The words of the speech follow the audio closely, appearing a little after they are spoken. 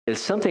It's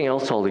something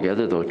else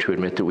altogether, though, to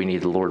admit that we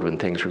need the Lord when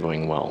things are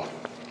going well.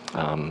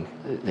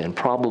 And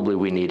probably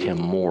we need him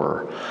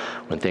more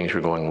when things are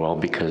going well,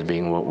 because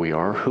being what we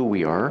are, who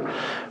we are,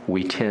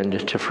 we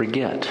tend to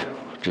forget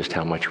just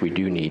how much we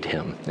do need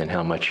him and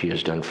how much he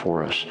has done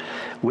for us.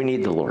 We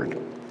need the Lord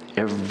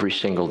every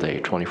single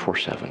day,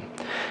 24/7.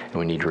 And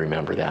we need to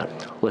remember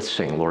that. Let's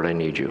sing, Lord, I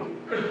Need You.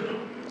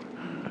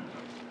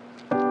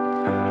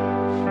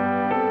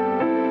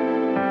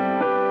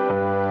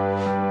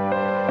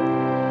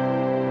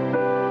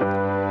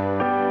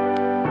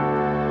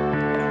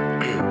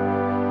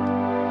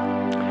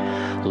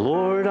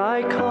 Lord,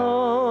 I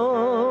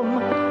come,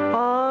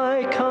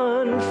 I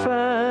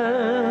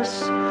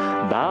confess,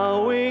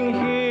 bowing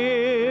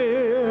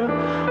here,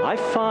 I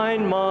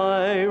find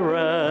my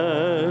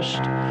rest,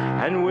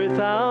 and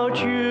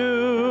without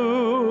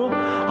you,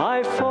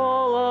 I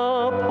fall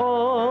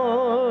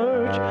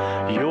apart.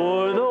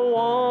 You're the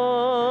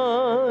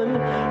one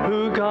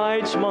who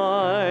guides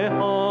my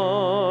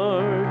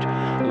heart.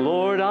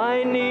 Lord,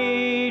 I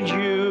need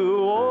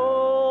you,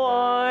 oh,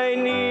 I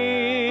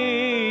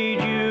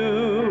need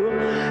you.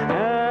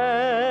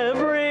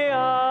 Every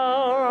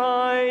hour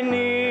I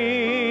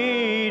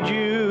need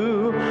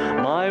you,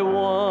 my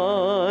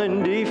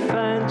one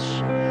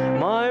defense,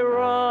 my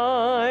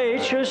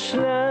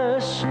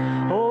righteousness.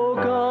 Oh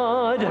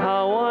God,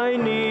 how I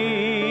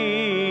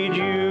need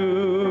you.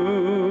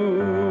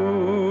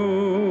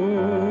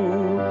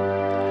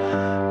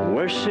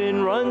 Where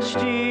sin runs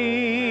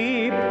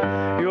deep,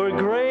 your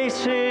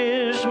grace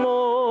is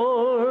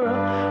more.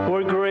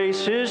 Where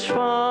grace is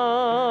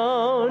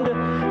found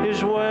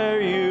is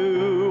where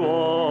you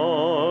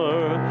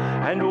are.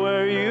 And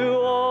where you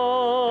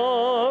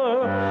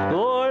are,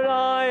 Lord,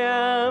 I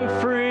am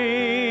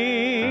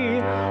free.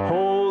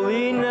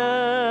 Holiness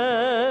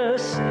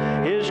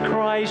is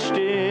Christ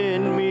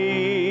in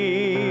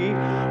me.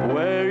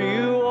 Where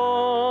you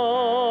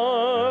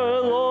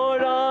are,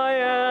 Lord, I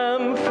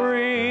am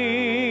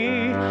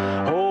free.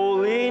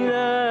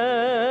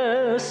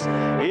 Holiness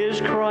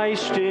is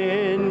Christ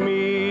in me.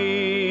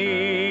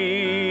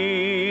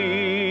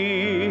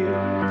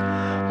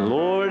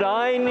 Lord,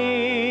 I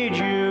need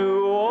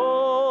you,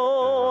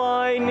 oh,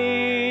 I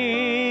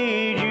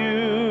need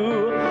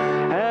you.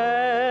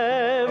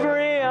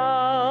 Every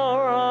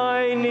hour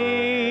I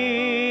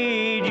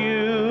need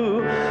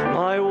you,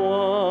 my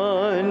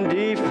one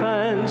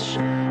defense,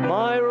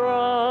 my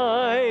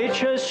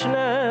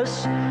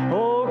righteousness.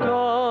 Oh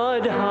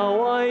God,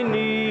 how I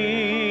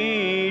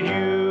need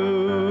you.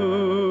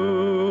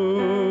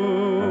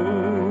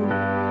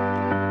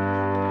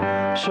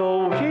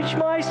 So teach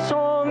my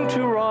song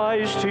to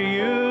rise to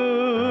you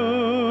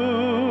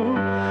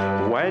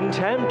when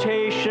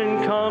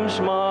temptation comes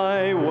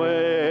my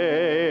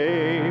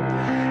way.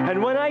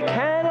 And when I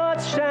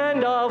cannot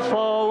stand, I'll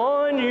fall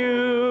on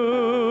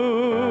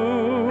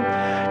you.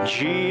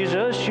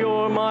 Jesus,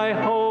 you're my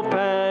hope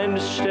and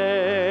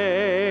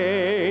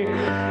stay.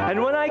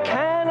 And when I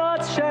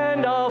cannot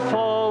stand, I'll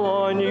fall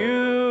on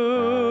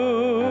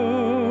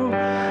you.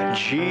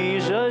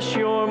 Jesus,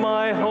 you're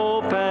my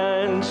hope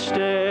and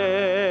stay.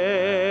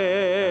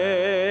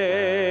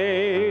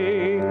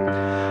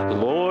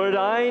 Lord,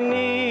 I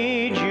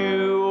need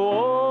you,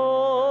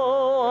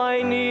 oh,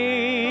 I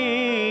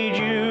need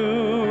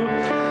you.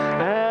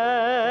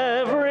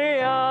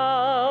 Every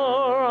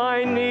hour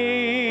I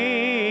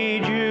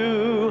need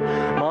you,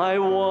 my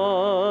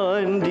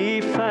one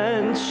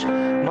defense,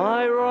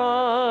 my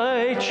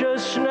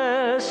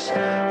righteousness.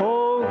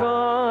 Oh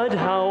God,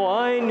 how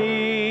I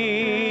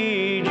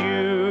need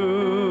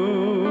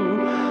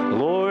you.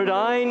 Lord,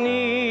 I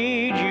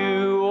need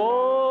you,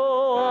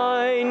 oh,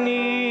 I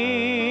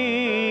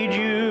need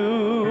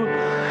you.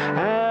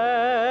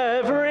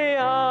 Every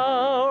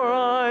hour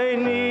I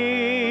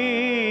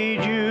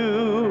need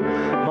you,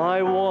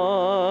 my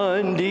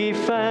one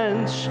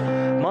defense,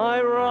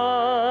 my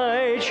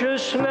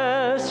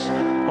righteousness.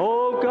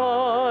 Oh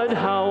God,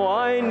 how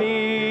I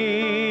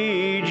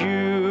need you,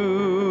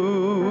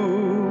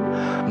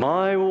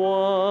 my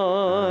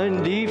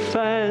one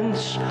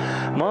defense,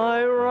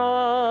 my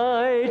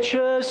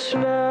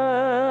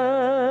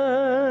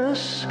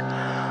righteousness.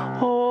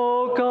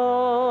 Oh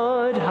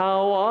God,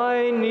 how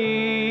I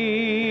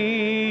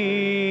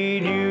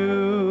need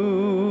you.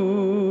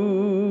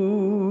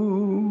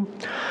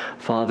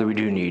 Father, we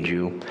do need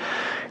you,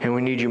 and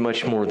we need you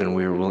much more than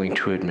we are willing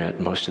to admit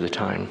most of the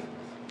time.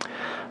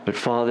 But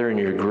Father, in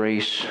your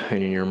grace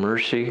and in your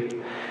mercy,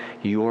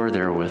 you are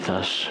there with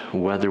us,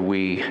 whether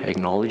we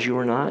acknowledge you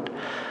or not,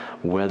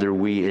 whether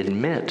we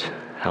admit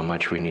how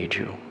much we need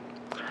you.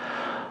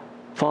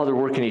 Father,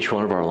 work in each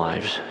one of our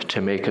lives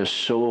to make us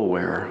so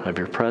aware of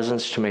your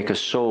presence, to make us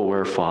so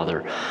aware,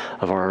 Father,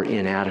 of our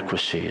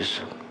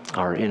inadequacies,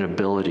 our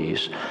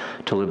inabilities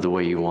to live the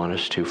way you want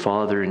us to.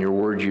 Father, in your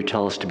word, you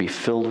tell us to be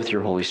filled with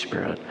your Holy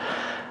Spirit.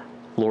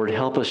 Lord,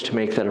 help us to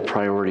make that a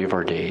priority of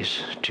our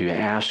days, to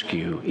ask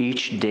you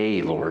each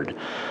day, Lord,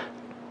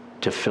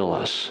 to fill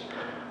us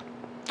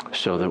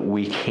so that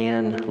we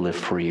can live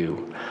for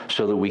you,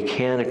 so that we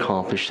can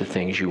accomplish the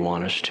things you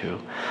want us to.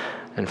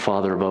 And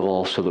Father, above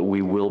all, so that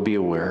we will be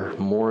aware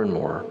more and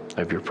more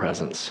of your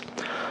presence.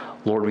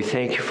 Lord, we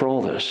thank you for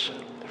all this.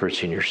 For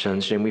it's in your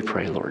Son's name we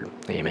pray, Lord.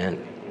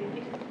 Amen.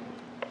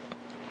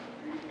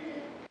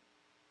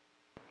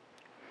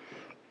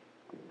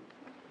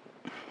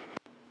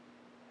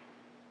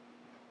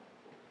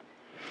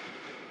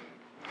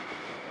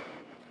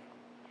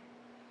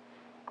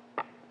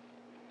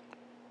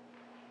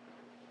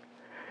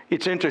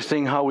 It's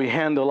interesting how we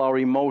handle our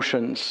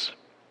emotions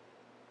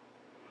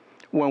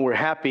when we're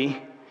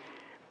happy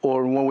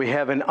or when we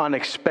have an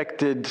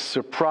unexpected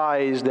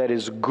surprise that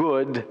is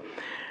good.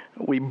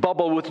 We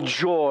bubble with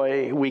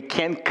joy. We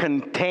can't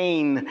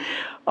contain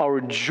our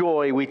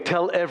joy. We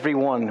tell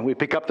everyone. We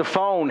pick up the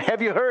phone.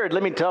 Have you heard?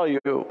 Let me tell you.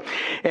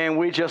 And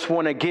we just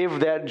want to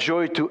give that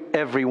joy to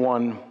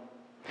everyone.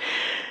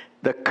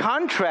 The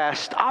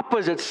contrast,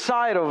 opposite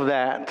side of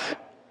that,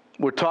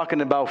 we're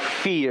talking about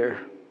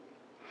fear.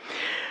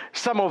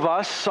 Some of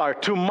us are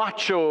too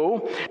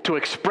macho to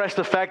express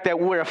the fact that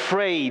we're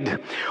afraid,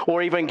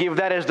 or even give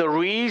that as the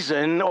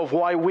reason of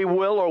why we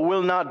will or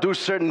will not do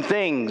certain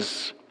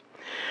things.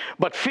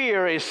 But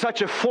fear is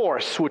such a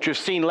force, which we've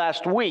seen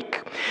last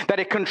week, that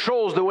it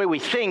controls the way we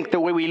think, the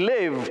way we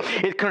live.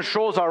 It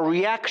controls our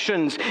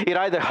reactions. It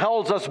either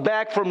holds us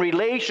back from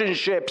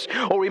relationships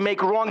or we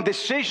make wrong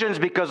decisions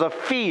because of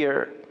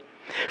fear.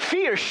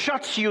 Fear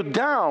shuts you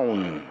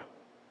down.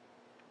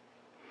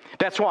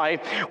 That's why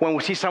when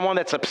we see someone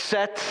that's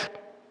upset,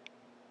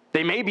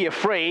 they may be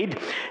afraid,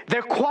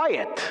 they're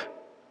quiet.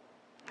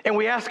 And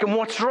we ask them,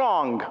 what's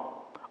wrong?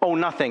 Oh,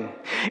 nothing.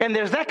 And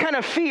there's that kind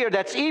of fear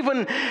that's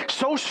even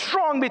so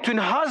strong between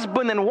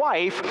husband and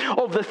wife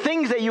of the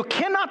things that you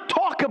cannot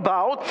talk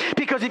about,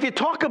 because if you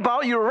talk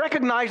about, you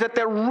recognize that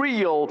they're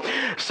real.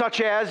 Such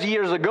as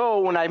years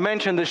ago when I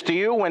mentioned this to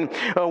you, when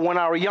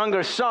our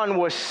younger son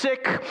was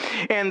sick,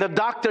 and the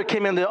doctor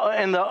came in the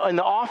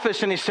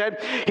office and he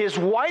said his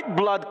white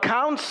blood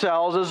count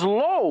cells is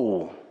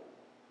low.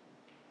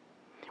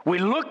 We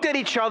looked at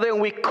each other and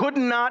we could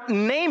not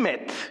name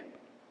it.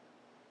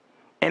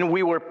 And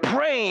we were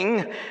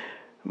praying,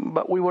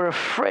 but we were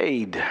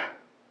afraid.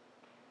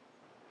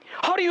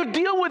 How do you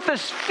deal with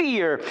this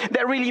fear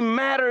that really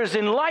matters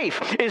in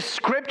life? Is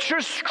Scripture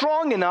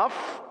strong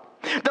enough?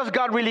 Does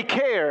God really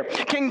care?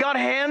 Can God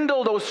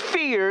handle those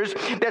fears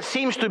that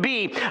seems to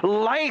be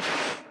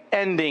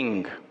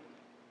life-ending?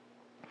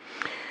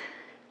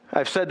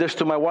 I've said this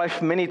to my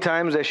wife many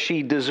times, that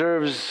she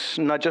deserves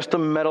not just a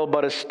medal,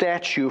 but a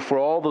statue for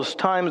all those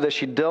times that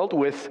she dealt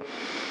with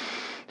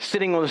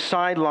sitting on the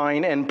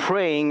sideline and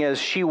praying as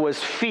she was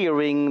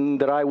fearing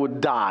that I would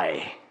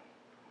die.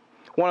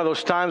 One of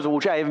those times,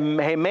 which I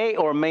may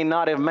or may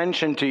not have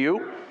mentioned to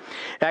you,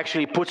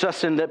 actually puts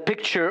us in the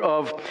picture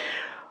of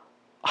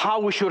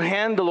how we should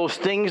handle those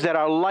things that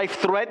are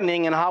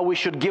life-threatening and how we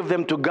should give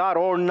them to God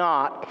or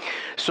not.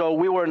 So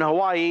we were in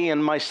Hawaii,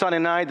 and my son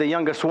and I, the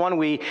youngest one,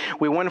 we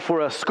went for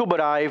a scuba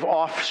dive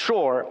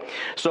offshore.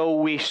 So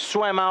we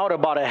swam out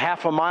about a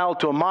half a mile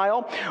to a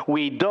mile.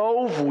 We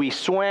dove, we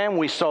swam,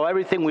 we saw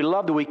everything we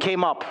loved, we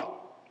came up.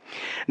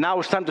 Now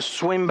it's time to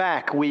swim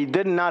back. We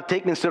did not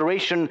take into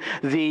consideration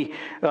the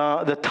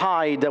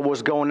tide that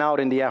was going out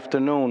in the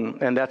afternoon,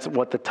 and that's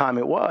what the time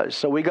it was.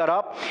 So we got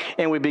up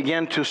and we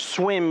began to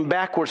swim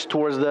backwards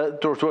towards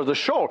the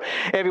shore.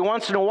 Every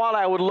once in a while,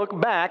 I would look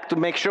back to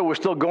make sure we're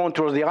still going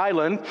towards the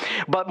island,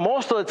 but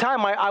most of the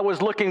time I was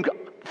looking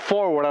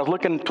forward. I was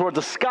looking towards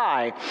the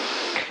sky.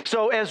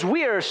 So as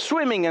we are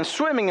swimming and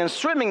swimming and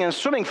swimming and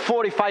swimming,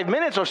 45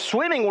 minutes of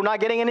swimming, we're not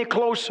getting any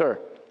closer.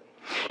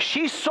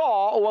 She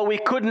saw what we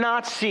could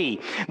not see,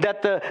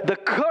 that the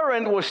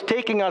current was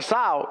taking us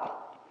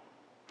out.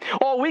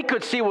 All we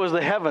could see was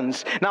the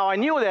heavens. Now, I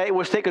knew that it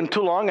was taking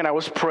too long, and I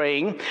was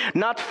praying.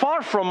 Not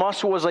far from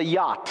us was a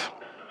yacht.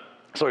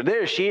 So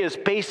there she is,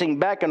 pacing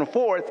back and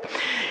forth,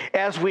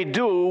 as we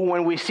do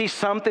when we see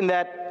something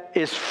that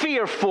is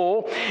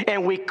fearful,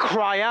 and we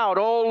cry out,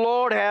 "Oh,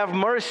 Lord, have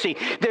mercy."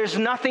 There's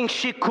nothing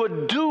she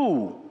could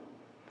do.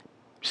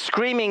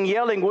 Screaming,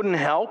 yelling wouldn't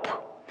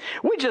help.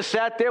 We just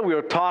sat there, we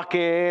were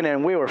talking,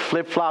 and we were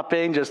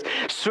flip-flopping, just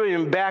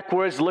swimming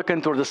backwards,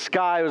 looking toward the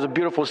sky. It was a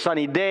beautiful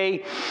sunny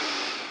day.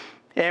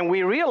 And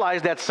we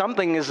realized that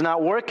something is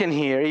not working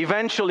here.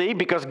 Eventually,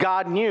 because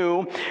God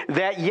knew,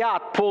 that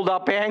yacht pulled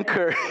up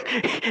anchor,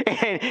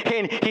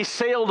 and he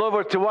sailed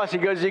over to us. He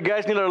goes, "You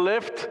guys need a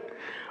lift?"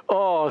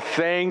 "Oh,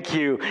 thank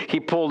you." He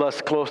pulled us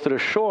close to the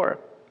shore.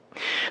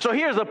 So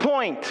here's the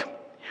point.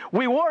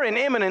 We were in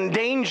imminent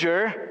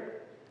danger.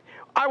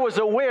 I was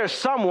aware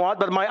somewhat,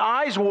 but my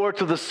eyes were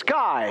to the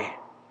sky.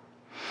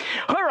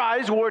 Her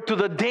eyes were to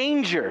the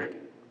danger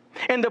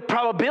and the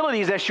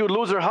probabilities that she would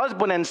lose her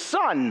husband and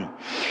son.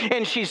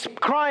 And she's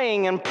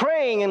crying and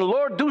praying, and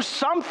 "Lord, do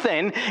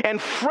something,"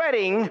 and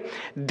fretting,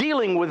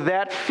 dealing with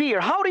that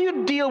fear. How do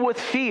you deal with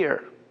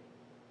fear?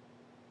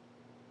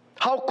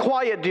 How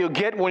quiet do you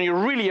get when you're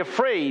really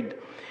afraid?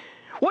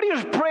 What do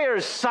your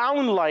prayers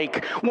sound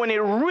like when it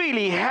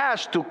really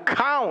has to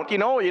count? You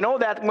know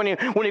that when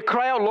you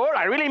cry out, "Lord,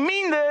 I really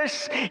mean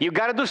this. You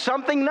got to do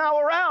something now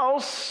or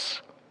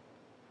else."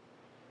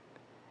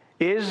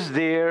 Is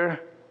there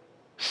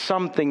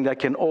something that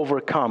can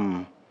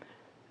overcome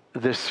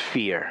this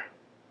fear?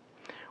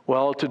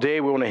 Well, today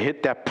we want to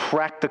hit that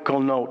practical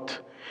note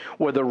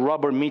where the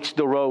rubber meets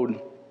the road.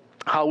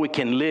 How we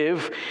can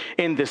live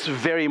in this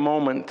very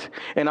moment.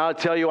 And I'll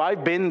tell you,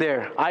 I've been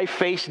there. I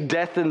faced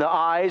death in the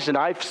eyes, and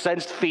I've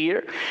sensed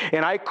fear,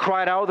 and I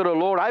cried out to the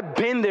Lord. I've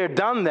been there,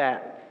 done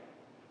that.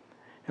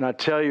 And I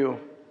tell you,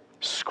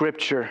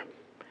 Scripture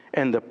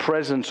and the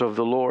presence of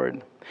the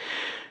Lord.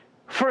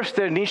 First,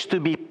 there needs to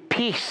be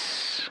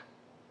peace.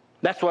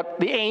 That's what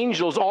the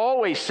angels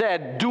always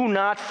said. Do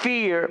not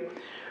fear.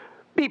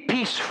 Be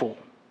peaceful.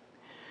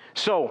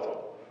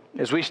 So,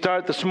 as we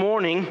start this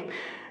morning,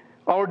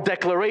 our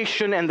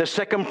declaration and the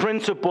second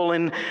principle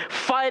in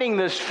fighting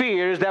this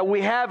fear is that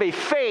we have a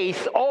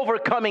faith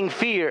overcoming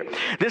fear.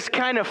 This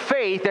kind of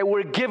faith that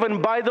we're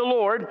given by the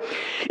Lord,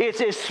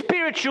 is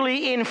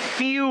spiritually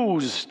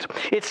infused.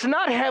 It's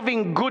not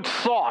having good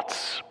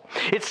thoughts.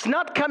 It's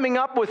not coming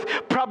up with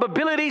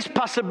probabilities,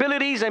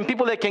 possibilities, and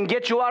people that can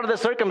get you out of the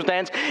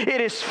circumstance.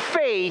 It is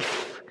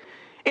faith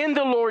in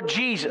the Lord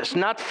Jesus.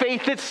 Not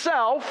faith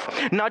itself,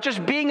 not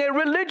just being a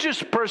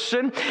religious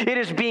person. It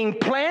is being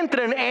planted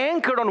and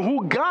anchored on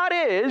who God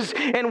is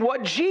and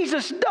what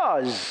Jesus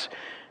does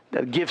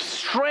that gives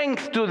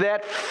strength to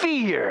that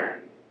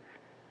fear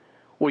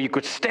where you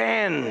could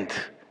stand.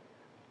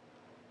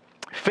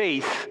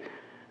 Faith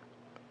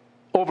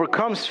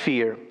overcomes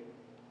fear.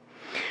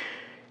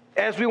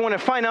 As we want to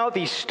find out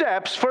these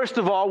steps, first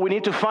of all, we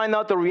need to find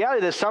out the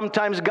reality that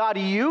sometimes God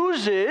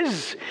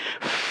uses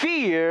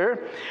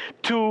fear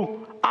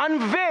to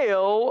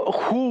unveil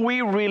who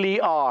we really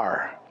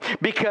are.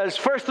 Because,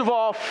 first of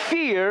all,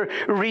 fear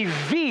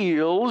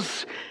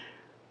reveals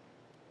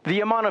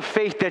the amount of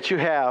faith that you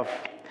have.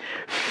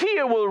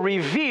 Fear will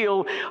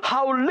reveal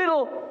how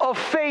little of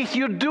faith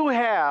you do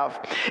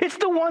have. It's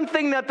the one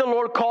thing that the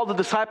Lord called the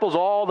disciples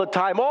all the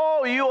time.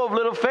 Oh, you of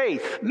little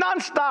faith.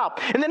 Nonstop.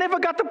 And they never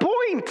got the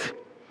point.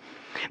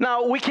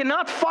 Now, we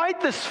cannot fight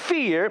this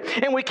fear,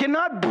 and we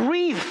cannot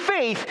breathe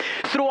faith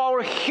through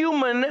our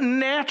human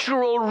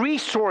natural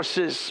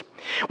resources.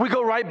 We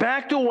go right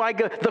back to why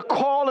the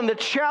call and the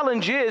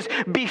challenge is,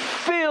 be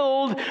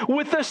filled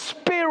with the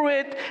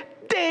Spirit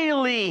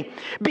daily.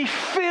 Be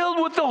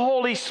filled with the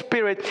Holy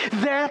Spirit.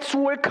 That's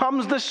where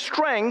comes the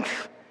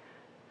strength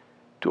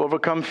to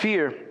overcome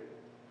fear.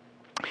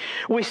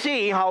 We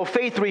see how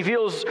faith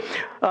reveals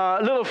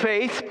little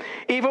faith,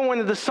 even when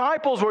the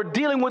disciples were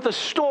dealing with a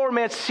storm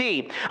at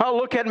sea. I'll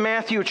look at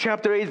Matthew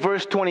chapter 8,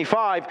 verse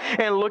 25,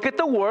 and look at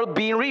the word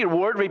being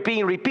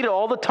repeated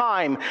all the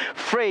time.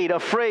 Afraid,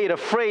 afraid,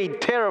 afraid,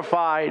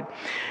 terrified.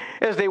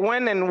 As they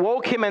went and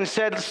woke him and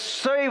said,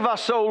 "Save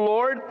us, O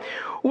Lord,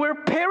 we're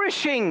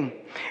perishing."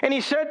 And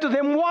he said to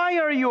them, "Why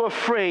are you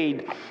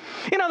afraid?"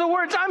 In other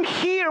words, I'm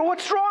here.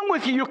 What's wrong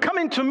with you? You're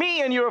coming to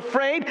me and you're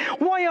afraid.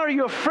 Why are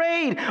you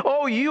afraid?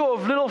 Oh, you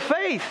of little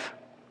faith.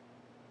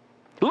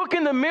 Look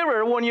in the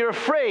mirror when you're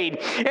afraid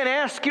and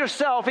ask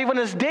yourself, even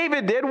as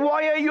David did,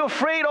 why are you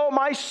afraid, oh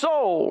my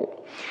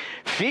soul?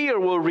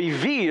 Fear will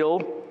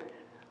reveal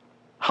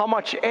how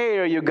much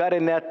air you got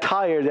in that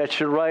tire that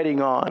you're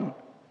riding on.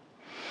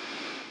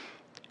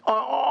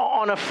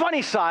 On a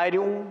funny side,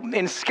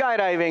 in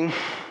skydiving,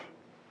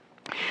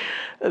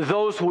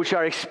 those which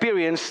are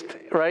experienced,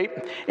 right?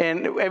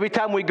 And every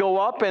time we go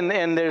up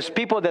and there's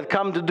people that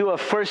come to do a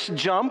first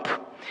jump,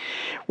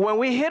 when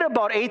we hit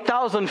about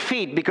 8,000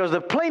 feet, because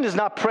the plane is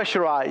not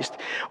pressurized,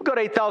 we got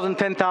 8,000,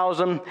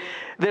 10,000,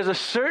 there's a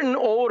certain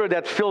odor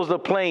that fills the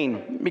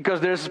plane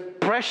because there's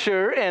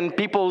pressure and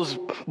people's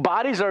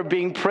bodies are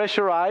being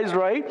pressurized,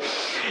 right?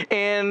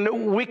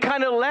 And we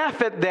kind of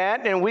laugh at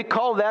that and we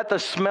call that the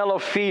smell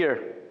of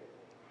fear.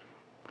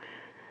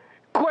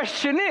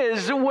 Question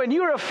is, when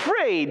you're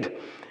afraid,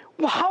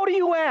 how do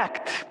you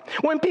act?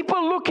 When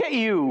people look at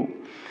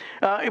you,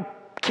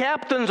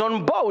 captains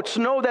on boats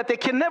know that they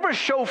can never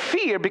show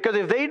fear because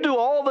if they do,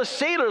 all the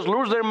sailors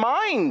lose their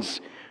minds.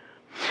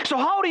 So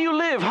how do you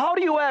live? How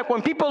do you act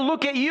when people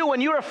look at you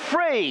and you're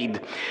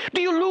afraid?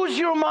 Do you lose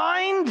your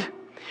mind?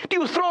 Do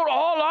you throw it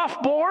all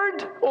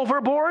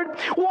overboard?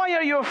 Why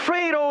are you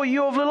afraid, oh,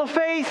 you of little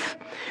faith?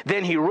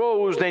 Then he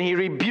rose, then he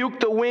rebuked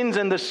the winds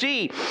and the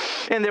sea,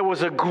 and there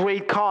was a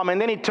great calm. And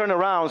then he turned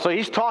around. So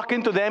he's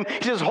talking to them.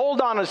 He says,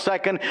 hold on a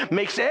second,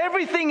 makes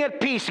everything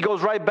at peace. He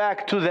goes right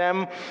back to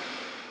them.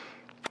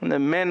 And the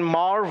men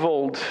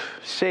marveled,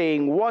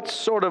 saying, what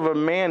sort of a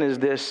man is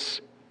this?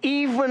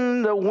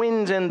 Even the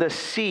winds and the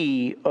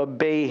sea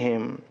obey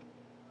him.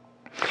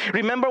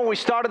 Remember when we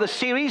started the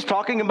series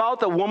talking about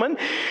the woman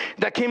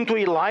that came to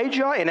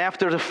Elijah, and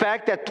after the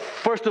fact that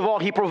first of all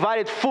he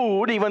provided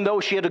food even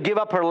though she had to give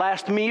up her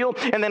last meal,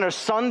 and then her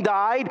son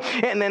died,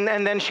 and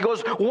then she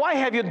goes, why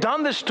have you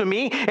done this to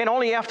me? And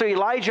only after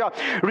Elijah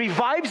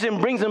revives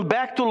him, brings him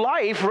back to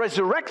life,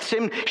 resurrects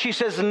him, she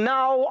says,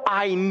 now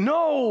I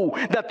know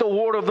that the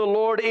word of the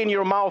Lord in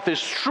your mouth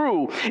is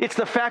true. It's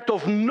the fact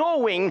of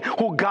knowing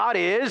who God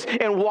is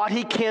and what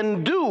he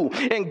can do.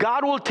 And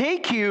God will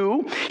take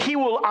you, he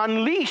will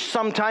unleash unleash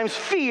sometimes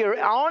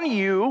fear on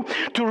you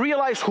to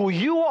realize who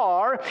you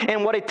are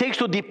and what it takes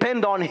to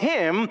depend on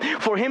Him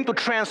for Him to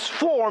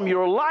transform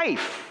your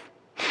life.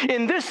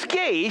 In this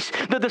case,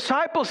 the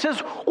disciple says,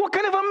 what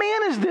kind of a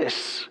man is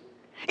this?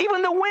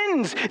 Even the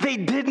winds, they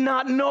did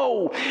not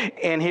know.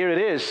 And here it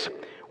is.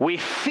 We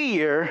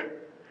fear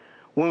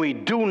when we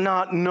do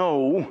not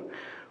know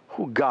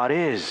who God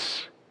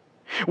is.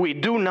 We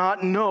do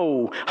not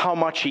know how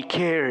much He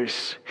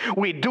cares.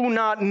 We do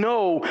not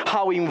know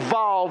how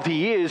involved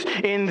He is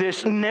in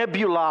this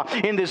nebula,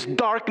 in this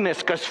darkness,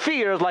 because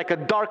fear is like a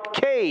dark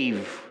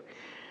cave.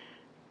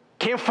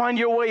 Can't find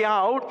your way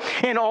out,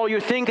 and all you're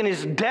thinking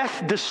is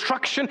death,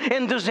 destruction,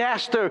 and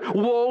disaster.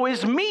 Woe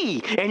is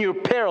me, and you're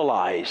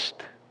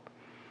paralyzed.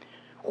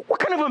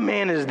 What kind of a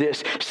man is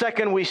this?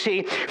 Second, we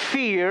see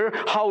fear,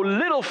 how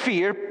little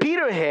fear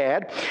Peter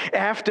had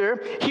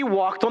after he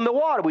walked on the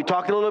water. We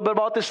talked a little bit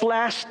about this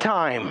last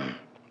time.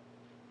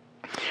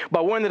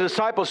 But when the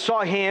disciples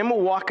saw him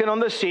walking on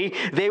the sea,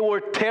 they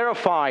were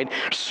terrified.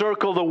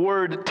 Circle the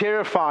word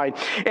terrified.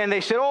 And they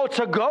said, oh, it's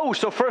a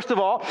ghost. So first of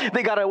all,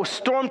 they got a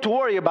storm to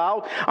worry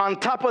about. On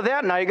top of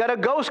that, now you got a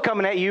ghost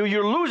coming at you.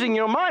 You're losing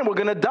your mind. We're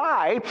going to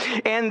die.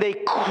 And they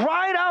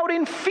cried out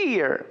in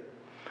fear.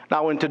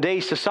 Now, in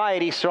today's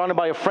society, surrounded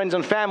by your friends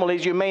and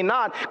families, you may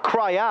not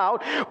cry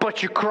out,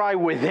 but you cry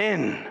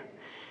within.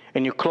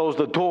 And you close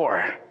the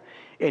door.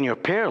 And you're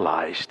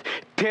paralyzed,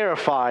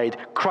 terrified,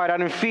 cried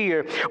out in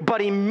fear.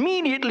 But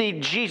immediately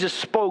Jesus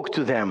spoke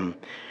to them.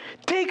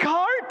 Take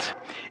heart,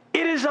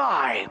 it is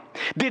I.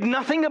 Did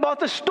nothing about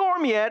the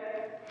storm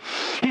yet.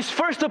 His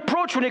first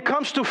approach when it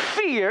comes to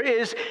fear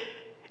is,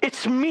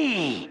 it's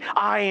me.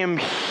 I am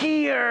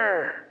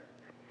here.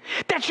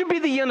 That should be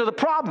the end of the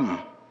problem.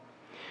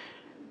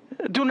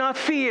 Do not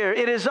fear,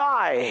 it is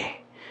I.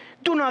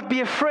 Do not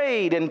be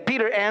afraid. And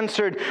Peter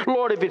answered,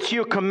 Lord, if it's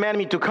you, command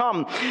me to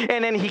come.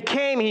 And then he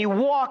came, he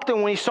walked,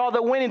 and when he saw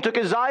the wind, he took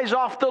his eyes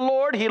off the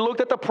Lord. He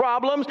looked at the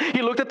problems.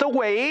 He looked at the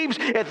waves.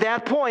 At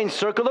that point,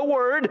 circle the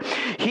word,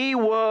 he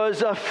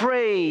was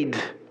afraid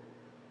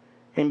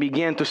and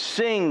began to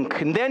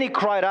sink. And then he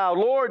cried out,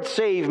 Lord,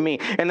 save me.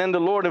 And then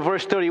the Lord in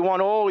verse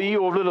 31, oh,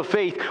 you of little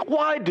faith,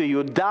 why do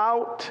you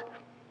doubt?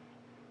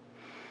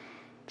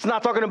 It's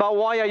not talking about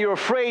why are you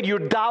afraid. You're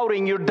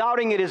doubting. You're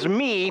doubting it is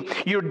me.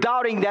 You're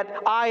doubting that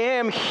I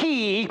am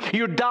He.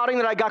 You're doubting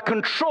that I got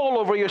control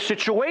over your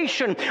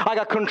situation. I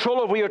got control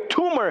over your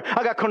tumor.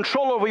 I got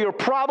control over your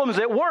problems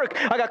at work.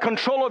 I got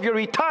control of your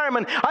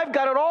retirement. I've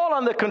got it all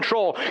under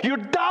control. You're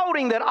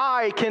doubting that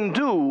I can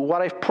do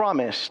what I've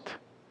promised.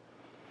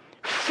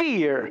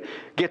 Fear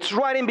gets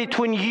right in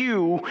between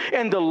you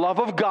and the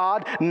love of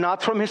God,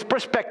 not from His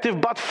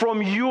perspective, but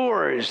from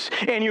yours.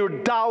 And you're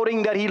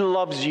doubting that He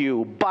loves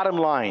you. Bottom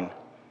line.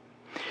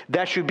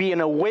 That should be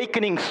an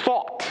awakening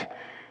thought.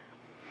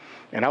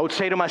 And I would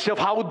say to myself,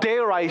 how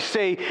dare I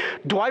say,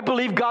 do I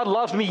believe God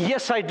loves me?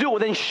 Yes, I do. Well,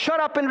 then shut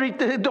up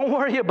and don't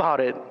worry about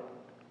it.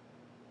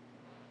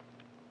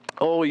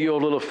 Oh, you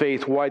little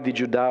faith, why did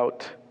you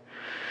doubt?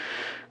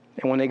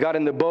 And when they got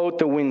in the boat,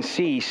 the wind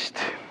ceased.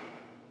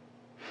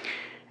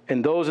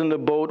 And those in the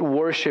boat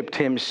worshipped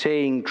Him,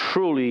 saying,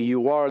 truly,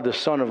 you are the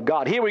Son of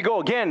God. Here we go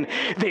again.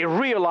 They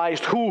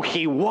realized who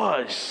He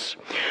was.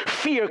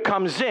 Fear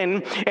comes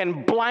in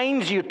and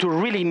blinds you to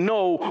really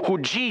know who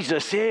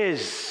Jesus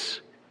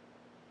is.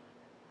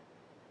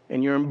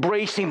 And you're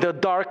embracing the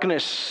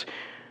darkness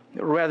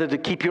rather to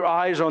keep your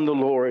eyes on the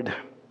Lord.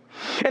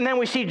 And then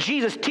we see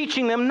Jesus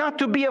teaching them not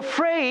to be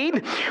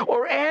afraid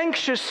or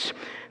anxious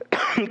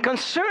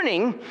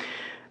concerning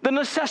the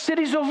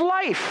necessities of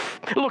life.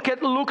 Look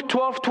at Luke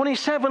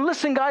 12:27.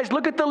 Listen, guys,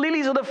 look at the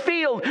lilies of the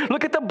field.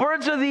 Look at the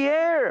birds of the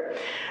air.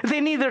 They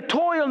neither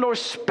toil nor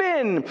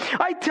spin.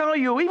 I tell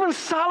you, even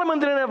Solomon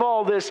didn't have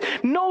all this.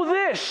 Know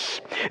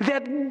this,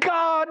 that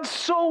God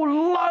so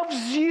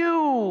loves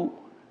you.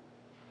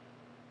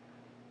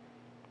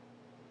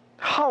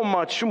 How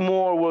much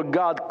more will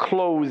God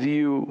clothe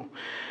you,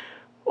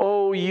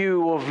 O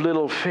you of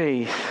little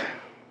faith?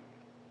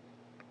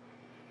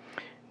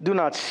 Do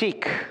not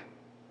seek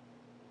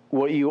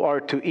what you are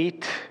to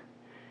eat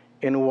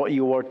and what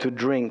you are to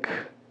drink,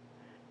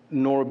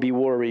 nor be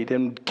worried.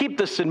 And keep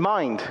this in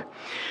mind.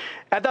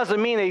 That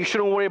doesn't mean that you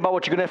shouldn't worry about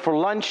what you're going to have for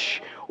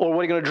lunch or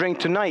what you're going to drink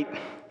tonight.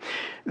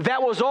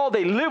 That was all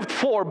they lived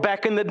for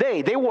back in the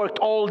day. They worked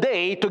all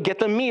day to get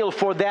the meal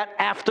for that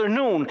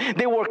afternoon.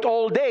 They worked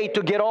all day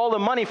to get all the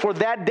money for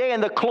that day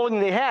and the clothing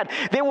they had.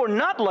 They were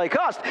not like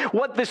us.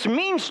 What this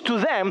means to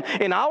them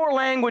in our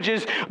language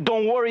is,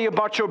 don't worry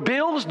about your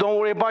bills, don't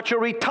worry about your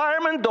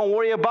retirement, don't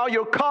worry about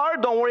your car,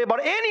 don't worry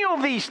about any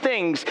of these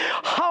things.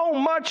 How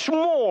much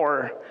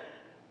more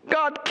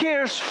God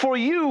cares for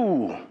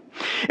you.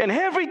 And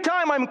every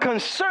time I'm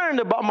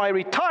concerned about my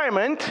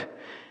retirement,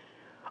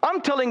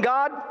 I'm telling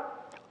God,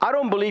 I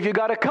don't believe you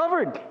got it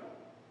covered.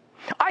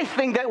 I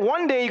think that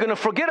one day you're going to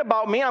forget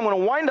about me. I'm going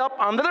to wind up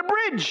under the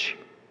bridge.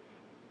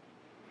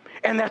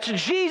 And that's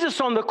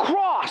Jesus on the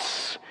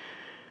cross,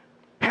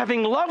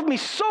 having loved me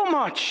so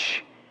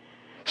much,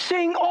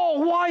 saying,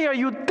 oh, why are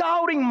you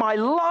doubting my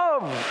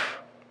love?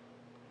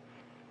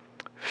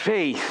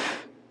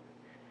 Faith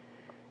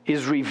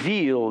is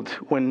revealed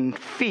when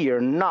fear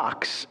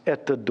knocks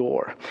at the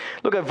door.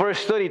 Look at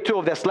verse 32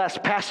 of this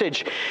last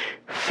passage.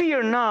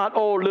 Fear not,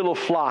 O little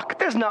flock.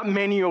 There's not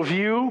many of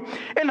you,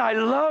 and I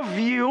love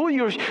you.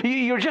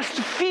 You're just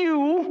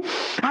few.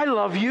 I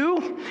love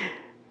you.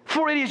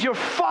 For it is your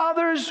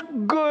Father's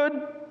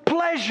good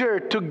pleasure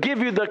to give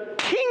you the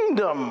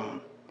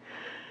kingdom.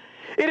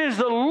 It is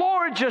the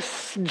Lord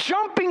just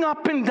jumping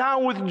up and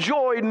down with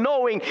joy,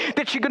 knowing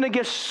that you're going to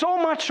get so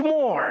much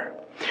more.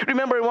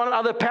 Remember in one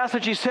other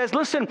passage he says,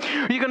 listen,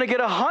 you're going to get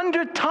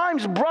 100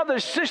 times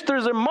brothers,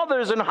 sisters, and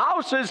mothers and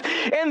houses.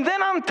 And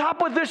then on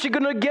top of this, you're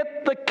going to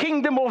get the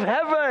kingdom of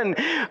heaven.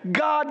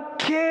 God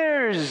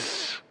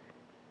cares.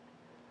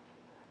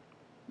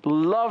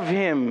 Love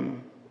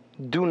Him.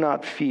 Do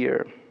not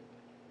fear.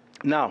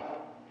 Now,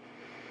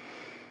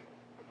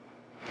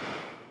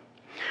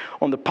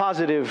 on the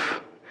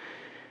positive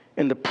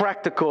and the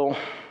practical,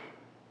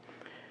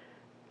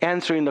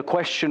 answering the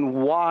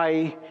question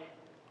why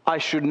I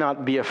should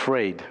not be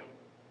afraid.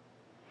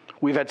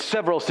 We've had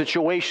several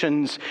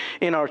situations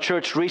in our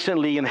church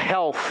recently in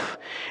health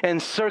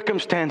and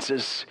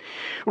circumstances,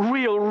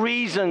 real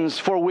reasons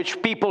for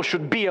which people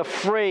should be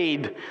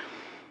afraid.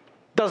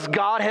 Does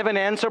God have an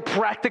answer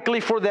practically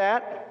for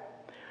that?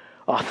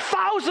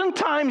 1,000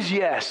 times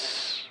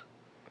yes.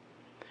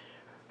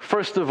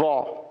 First of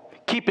all,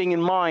 keeping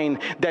in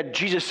mind that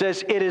Jesus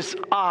says, it is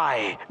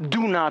I,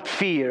 do not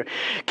fear.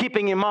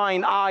 Keeping in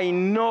mind, I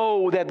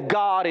know that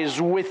God is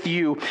with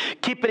you.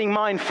 Keeping in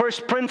mind,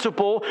 first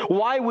principle,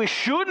 why we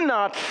should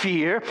not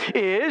fear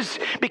is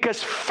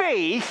because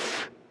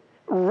faith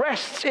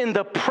rests in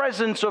the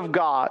presence of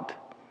God.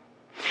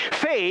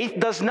 Faith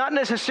does not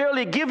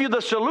necessarily give you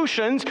the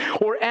solutions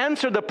or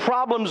answer the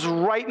problems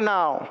right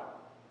now.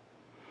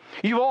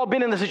 You've all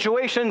been in the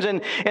situations,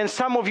 and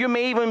some of you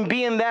may even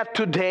be in that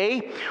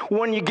today,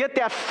 when you get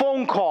that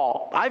phone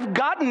call. I've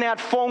gotten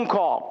that phone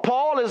call.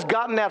 Paul has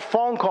gotten that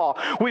phone call.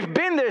 We've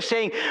been there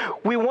saying,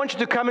 we want you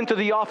to come into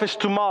the office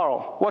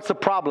tomorrow. What's the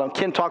problem?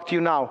 Can't talk to you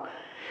now.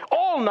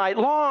 All night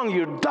long,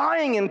 you're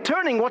dying and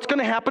turning. What's going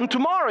to happen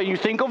tomorrow? You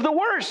think of the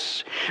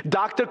worst.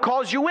 Doctor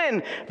calls you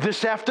in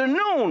this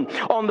afternoon.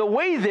 On the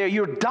way there,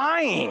 you're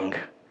dying.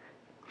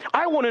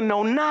 I want to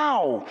know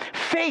now.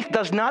 Faith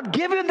does not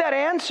give you that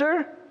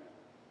answer.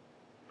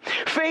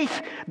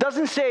 Faith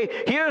doesn't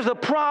say, here's the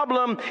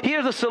problem,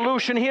 here's the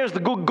solution, here's the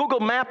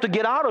Google map to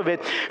get out of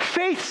it.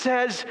 Faith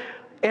says,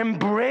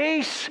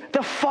 embrace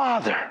the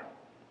Father.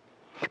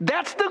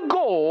 That's the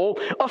goal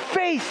of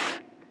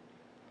faith.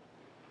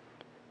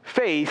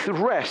 Faith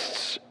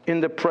rests in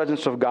the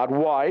presence of God.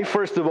 Why?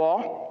 First of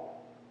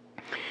all,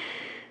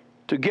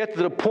 to get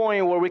to the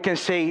point where we can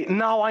say,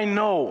 now I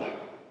know.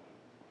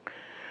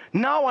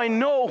 Now I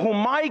know who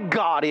my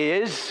God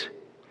is.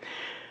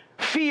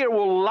 Fear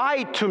will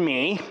lie to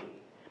me.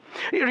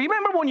 You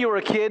remember when you were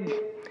a kid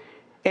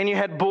and you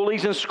had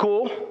bullies in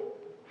school?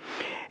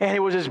 And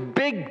it was this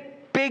big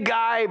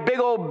guy,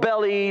 big old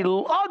belly,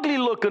 ugly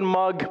looking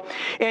mug.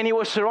 And he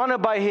was surrounded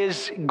by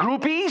his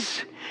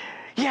groupies.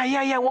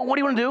 Yeah. What do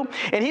you want to do?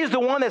 And he's the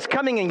one that's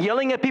coming and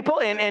yelling at people.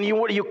 And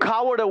you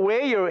cowered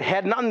away. You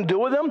had nothing to do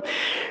with him.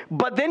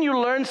 But then you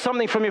learned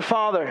something from your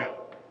father.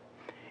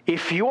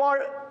 If you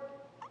are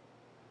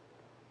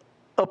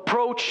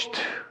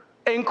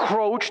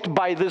encroached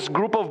by this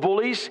group of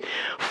bullies,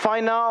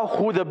 find out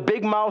who the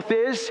big mouth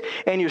is,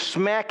 and you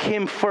smack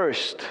him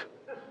first.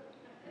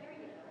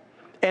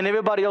 And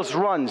everybody else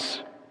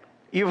runs.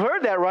 You've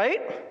heard that,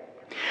 right?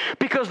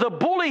 Because the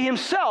bully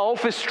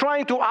himself is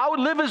trying to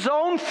outlive his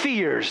own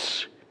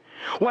fears,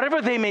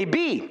 whatever they may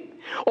be,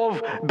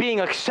 of being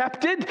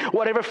accepted,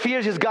 whatever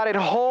fears he's got at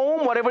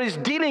home, whatever he's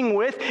dealing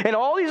with. And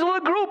all these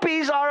little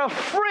groupies are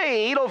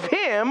afraid of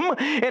him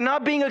and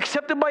not being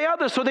accepted by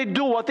others. So they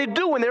do what they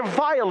do in their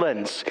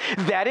violence.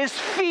 That is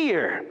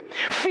fear.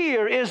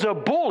 Fear is a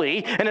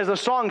bully. And as the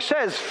song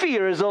says,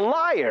 fear is a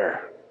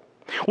liar.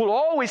 Will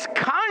always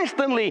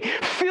constantly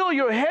fill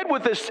your head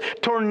with this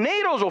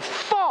tornadoes of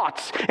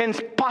thoughts and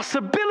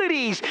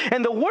possibilities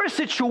and the worst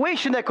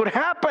situation that could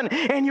happen,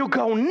 and you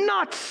go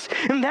nuts.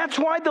 And that's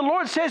why the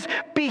Lord says,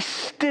 be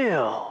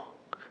still.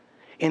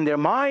 In their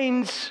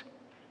minds,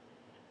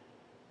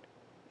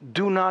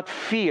 do not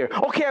fear.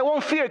 Okay, I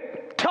won't fear.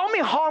 Tell me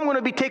how I'm going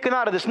to be taken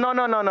out of this.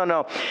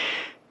 No.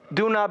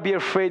 Do not be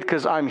afraid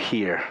because I'm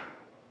here.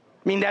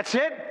 I mean, that's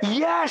it?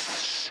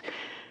 Yes.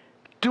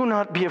 Do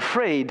not be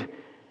afraid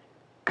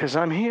because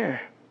I'm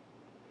here.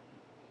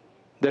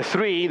 The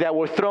three that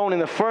were thrown in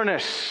the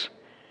furnace,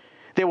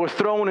 they were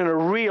thrown in a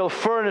real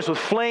furnace with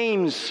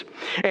flames,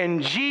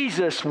 and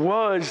Jesus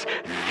was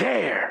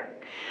there.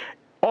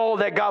 All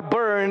that got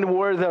burned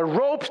were the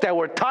ropes that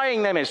were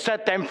tying them and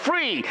set them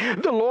free.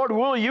 The Lord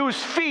will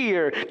use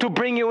fear to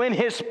bring you in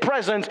His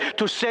presence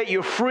to set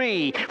you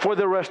free for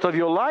the rest of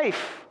your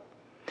life.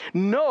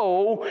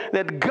 Know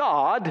that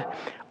God,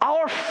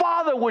 our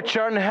Father which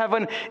art in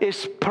heaven,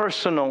 is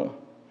personal.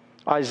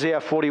 Isaiah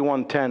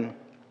 41:10.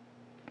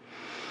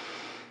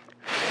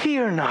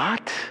 Fear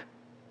not,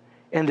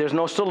 and there's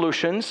no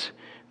solutions,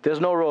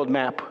 there's no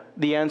roadmap.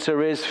 The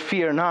answer is,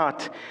 fear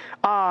not.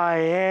 I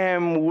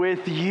am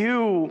with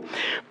you.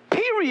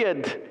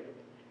 Period.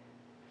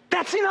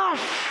 That's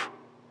enough.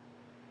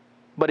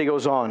 But he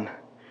goes on.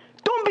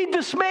 Don't be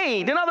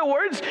dismayed. In other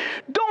words,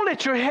 don't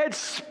let your head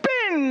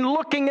spin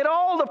looking at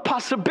all the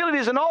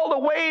possibilities and all the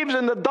waves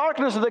and the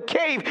darkness of the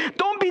cave.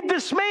 Don't be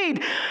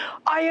dismayed.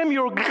 I am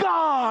your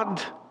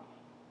God.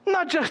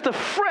 Not just a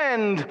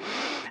friend,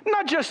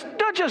 not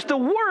just a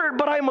word,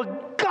 but I am a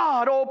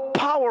God, all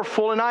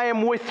powerful, and I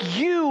am with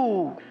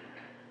you.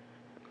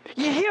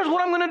 Here's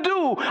what I'm going to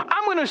do.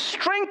 I'm going to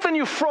strengthen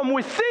you from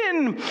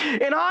within,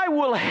 and I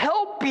will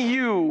help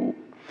you.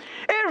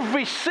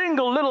 Every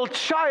single little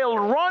child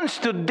runs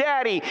to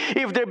daddy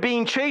if they're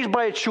being chased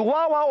by a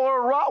chihuahua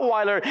or a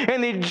Rottweiler,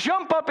 and they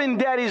jump up in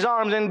daddy's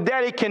arms, and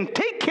daddy can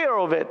take care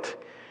of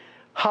it.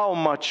 How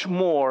much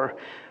more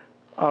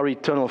our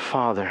eternal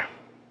Father?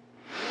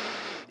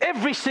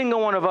 Every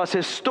single one of us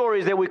has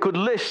stories that we could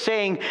list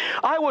saying,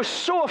 I was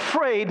so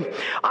afraid.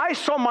 I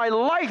saw my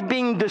life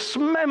being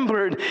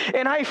dismembered,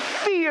 and I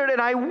feared,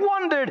 and I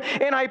wondered,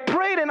 and I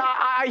prayed, and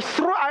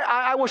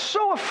I was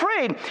so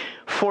afraid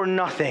for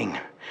nothing.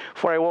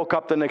 For I woke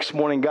up the next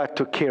morning, God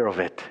took care of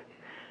it.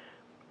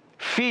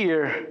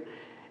 Fear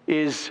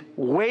is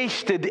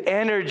wasted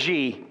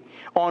energy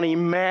on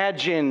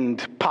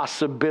imagined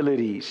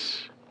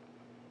possibilities.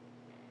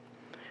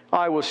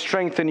 I will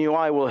strengthen you.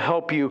 I will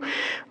help you.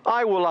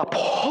 I will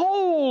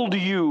uphold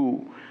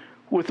you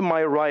with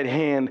my right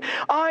hand.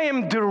 I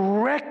am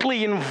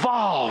directly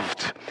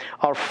involved.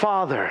 Our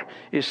Father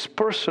is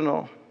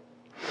personal.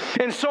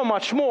 And so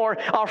much more,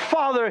 our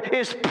Father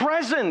is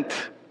present.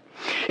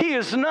 He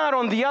is not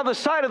on the other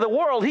side of the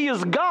world. He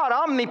is God,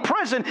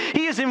 omnipresent.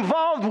 He is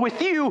involved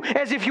with you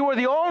as if you were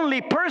the only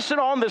person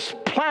on this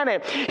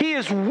planet. He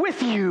is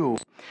with you.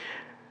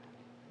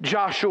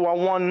 Joshua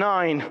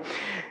 1:9.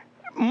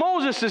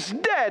 Moses is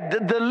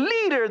dead. The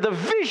leader, the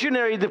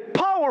visionary, the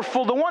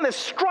powerful, the one that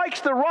strikes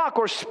the rock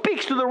or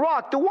speaks to the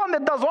rock, the one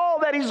that does all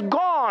that, is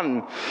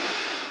gone.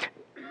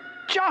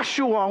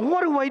 Joshua,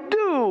 what do I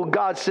do?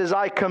 God says,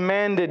 I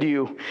commanded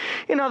you.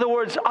 In other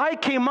words, I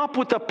came up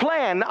with a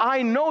plan.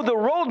 I know the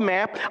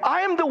roadmap.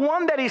 I am the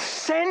one that is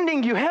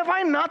sending you. Have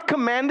I not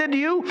commanded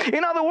you?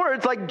 In other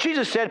words, like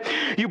Jesus said,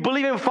 you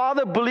believe in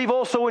Father, believe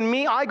also in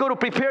me. I go to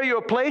prepare you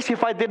a place.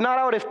 If I did not,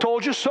 I would have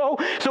told you so.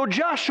 So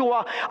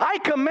Joshua, I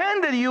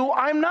commanded you.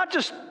 I'm not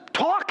just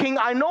talking.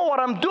 I know what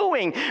I'm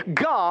doing.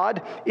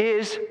 God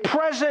is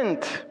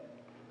present.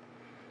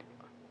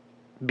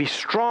 Be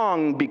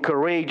strong, be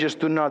courageous,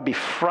 do not be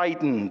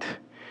frightened.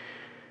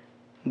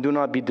 Do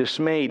not be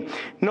dismayed.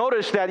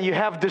 Notice that you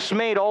have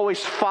dismayed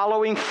always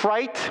following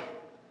fright.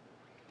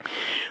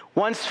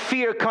 Once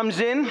fear comes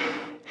in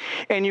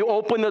and you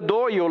open the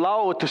door, you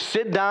allow it to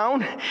sit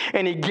down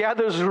and it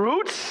gathers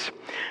roots,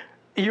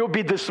 you'll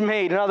be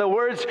dismayed. In other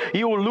words,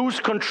 you will lose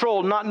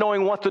control, not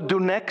knowing what to do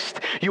next.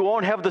 You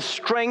won't have the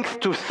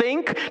strength to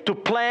think, to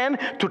plan,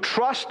 to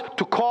trust,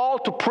 to call,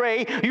 to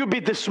pray. You'll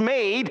be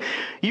dismayed.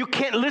 You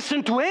can't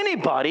listen to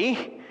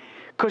anybody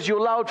because you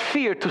allowed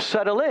fear to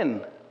settle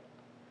in.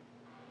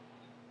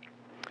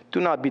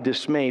 Do not be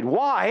dismayed.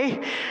 Why?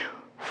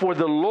 For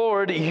the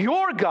Lord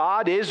your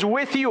God is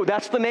with you.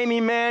 That's the name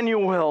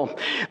Emmanuel,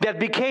 that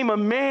became a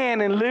man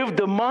and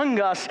lived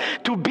among us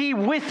to be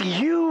with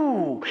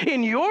you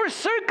in your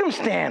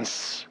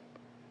circumstance.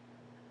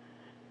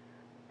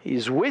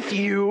 He's with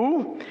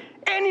you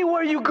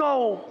anywhere you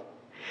go.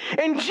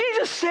 And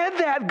Jesus said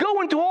that,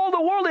 go into all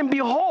the world and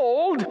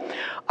behold,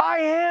 I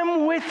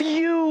am with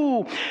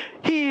you.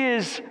 He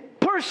is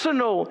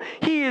personal.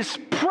 He is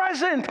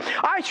present.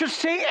 I should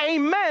say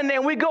amen,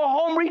 and we go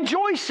home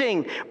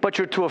rejoicing, but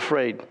you're too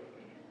afraid.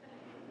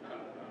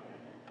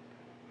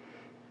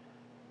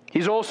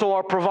 He's also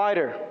our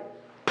provider.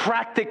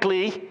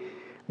 Practically,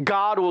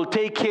 God will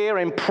take care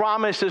and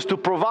promises to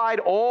provide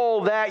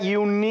all that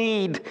you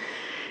need.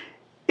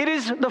 It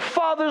is the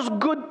Father's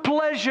good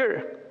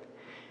pleasure.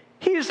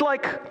 He's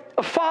like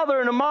a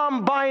father and a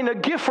mom buying a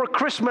gift for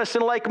Christmas,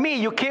 and like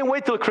me, you can't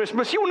wait till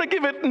Christmas. You want to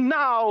give it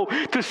now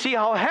to see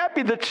how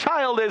happy the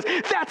child is.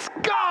 That's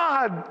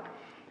God.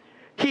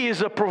 He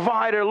is a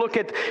provider. Look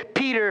at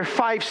Peter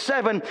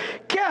 5:7.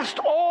 Cast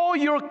all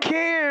your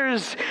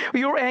cares,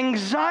 your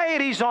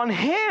anxieties on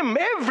Him,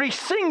 every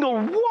single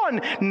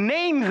one.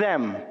 Name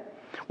them.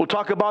 We'll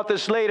talk about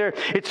this later.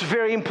 It's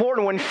very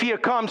important when fear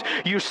comes,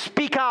 you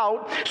speak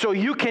out so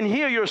you can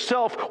hear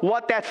yourself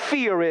what that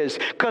fear is,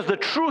 because the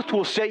truth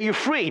will set you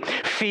free.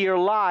 Fear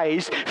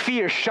lies.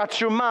 Fear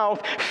shuts your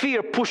mouth.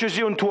 Fear pushes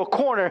you into a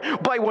corner.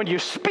 But when you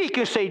speak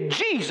and say,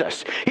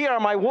 Jesus, here are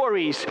my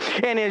worries,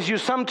 and as you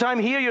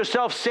sometimes hear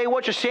yourself say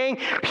what you're saying,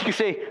 you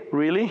say,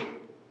 really?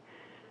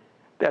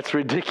 That's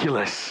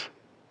ridiculous.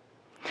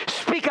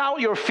 Speak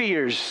out your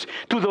fears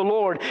to the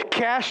Lord.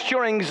 Cast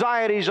your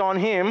anxieties on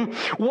Him.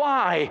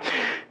 Why?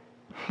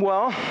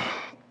 Well,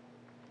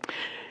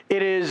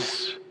 it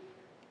is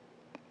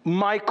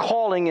my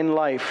calling in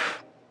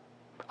life.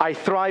 I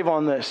thrive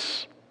on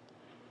this.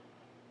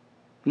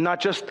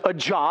 Not just a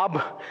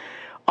job.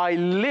 I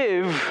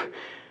live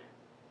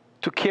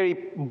to carry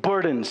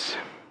burdens,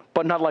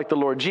 but not like the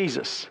Lord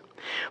Jesus.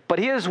 But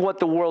here's what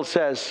the world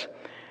says.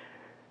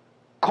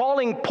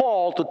 Calling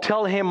Paul to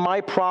tell him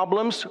my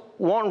problems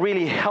won't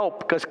really help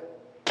because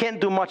can't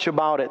do much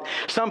about it.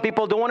 Some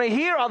people don't want to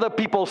hear other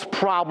people's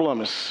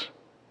problems.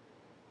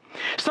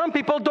 Some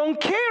people don't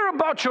care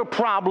about your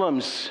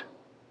problems.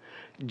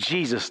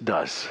 Jesus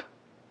does.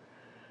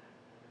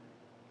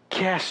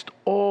 Cast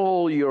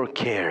all your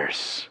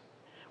cares.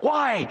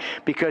 Why?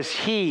 Because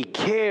He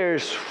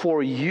cares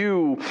for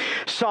you.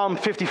 Psalm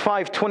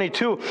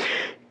 55:22.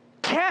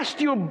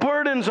 Cast your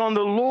burdens on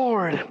the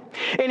Lord.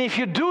 And if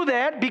you do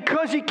that,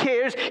 because He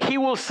cares, He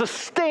will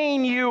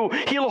sustain you.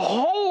 He'll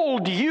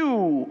hold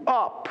you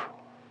up.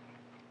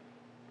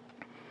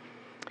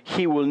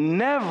 He will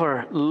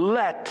never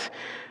let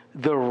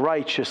the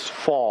righteous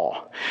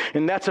fall.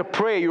 And that's a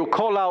prayer. You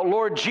call out,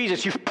 Lord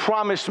Jesus, you've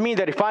promised me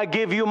that if I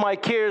give you my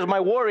cares, my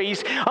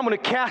worries, I'm going to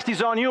cast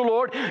these on you,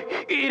 Lord.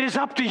 It is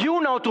up to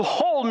you now to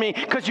hold me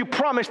because you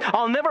promised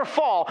I'll never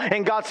fall.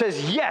 And God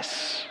says,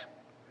 yes.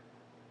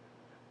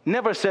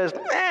 Never says,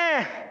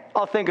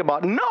 I'll think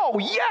about it. No,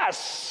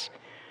 yes.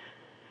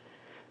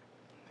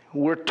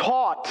 We're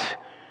taught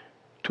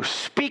to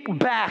speak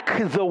back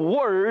the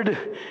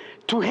word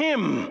to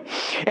Him.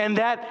 And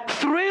that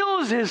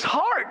thrills His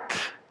heart.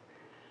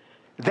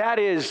 That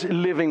is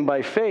living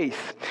by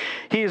faith.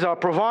 He is our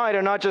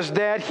provider. Not just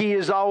that, He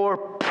is our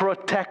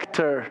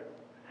protector.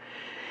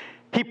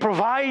 He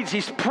provides.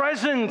 He's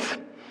present.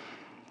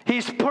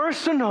 He's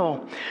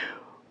personal.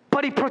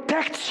 But He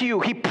protects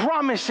you. He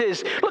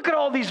promises. Look at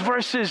all these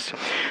verses.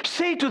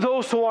 Say to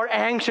those who are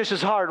anxious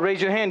at heart.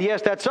 Raise your hand.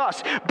 Yes, that's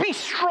us. Be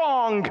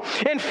strong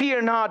and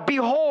fear not.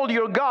 Behold,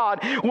 your God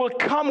will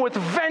come with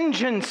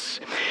vengeance.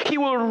 He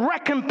will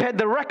recompense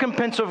the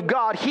recompense of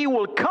God. He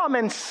will come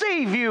and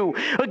save you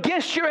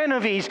against your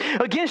enemies,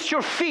 against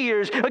your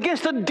fears,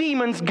 against the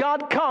demons.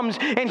 God comes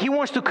and He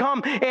wants to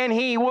come and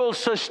He will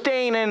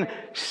sustain and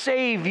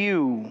save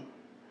you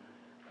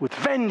with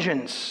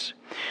vengeance.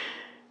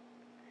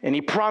 And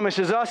He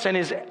promises us and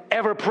His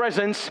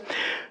ever-presence.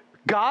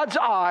 God's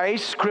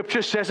eyes,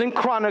 Scripture says in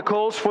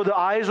Chronicles, for the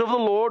eyes of the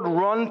Lord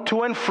run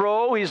to and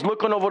fro. He's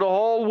looking over the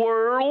whole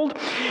world.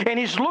 And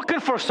He's looking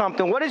for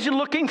something. What is He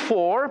looking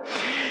for?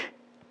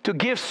 To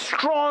give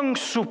strong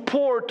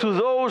support to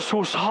those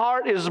whose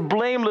heart is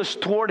blameless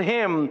toward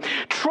Him.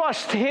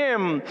 Trust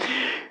Him.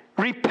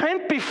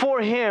 Repent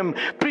before Him.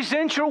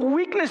 Present your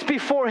weakness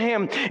before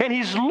Him. And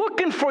He's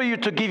looking for you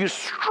to give you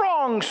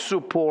strong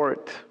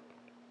support.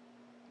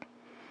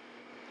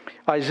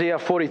 Isaiah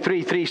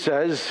 43:3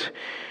 says,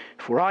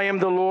 for I am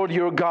the Lord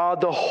your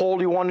God, the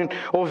Holy One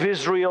of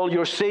Israel,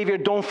 your Savior.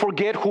 Don't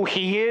forget who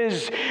He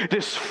is.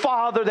 This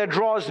Father that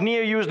draws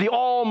near you is the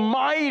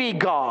Almighty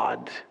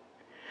God.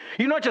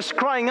 You're not just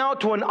crying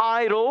out to an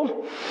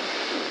idol.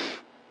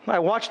 I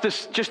watched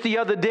this just the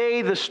other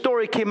day. The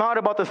story came out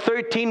about the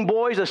 13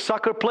 boys, the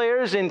soccer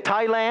players in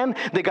Thailand.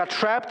 They got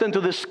trapped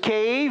into this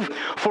cave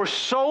for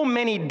so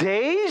many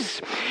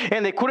days,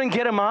 and they couldn't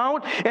get them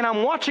out. And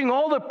I'm watching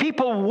all the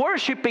people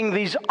worshiping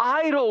these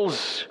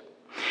idols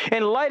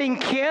and lighting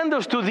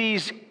candles to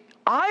these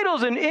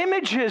idols and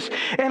images.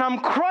 And I'm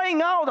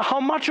crying out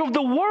how much of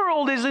the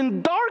world is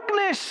in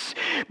darkness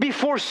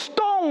before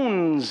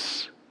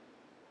stones.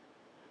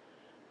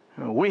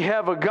 We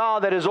have a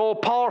God that is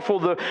all-powerful,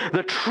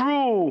 the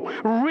true,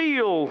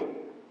 real,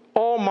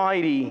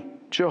 almighty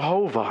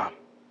Jehovah.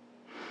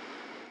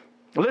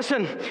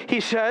 Listen, He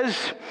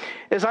says,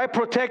 as I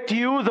protect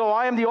you, though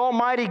I am the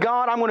Almighty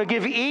God, I'm going to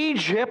give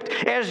Egypt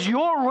as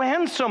your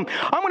ransom.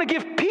 I'm going to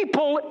give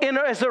people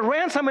as a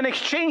ransom in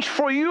exchange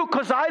for you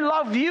because I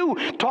love you.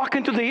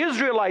 Talking to the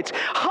Israelites.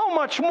 How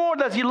much more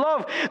does He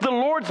love the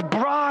Lord's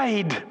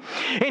bride?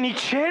 And He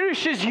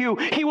cherishes you.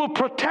 He will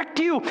protect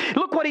you.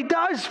 Look what He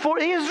does for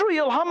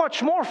Israel. How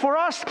much more for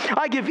us?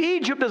 I give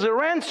Egypt as a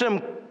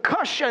ransom,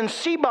 Cush and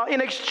Seba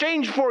in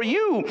exchange for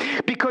you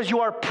because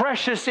you are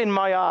precious in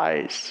my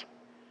eyes.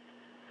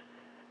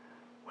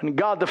 When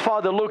God the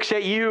Father looks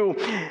at you,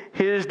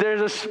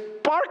 there's a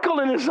sparkle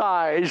in His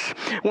eyes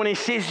when He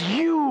sees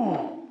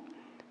you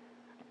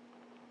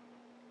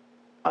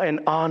and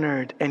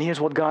honored. And here's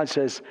what God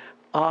says,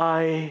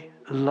 I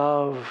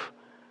love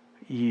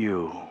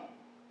you.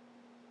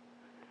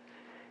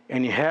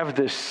 And you have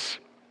this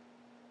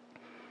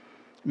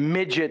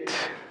midget,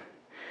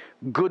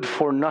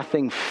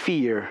 good-for-nothing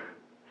fear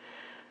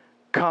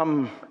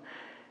come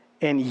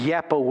and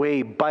yap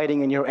away,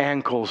 biting in your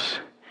ankles.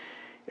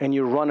 And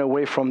you run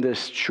away from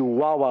this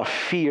chihuahua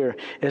fear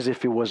as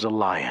if it was a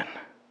lion.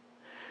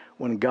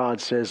 When God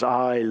says,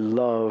 I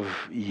love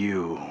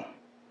you.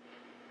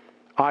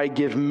 I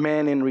give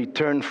men in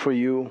return for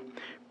you.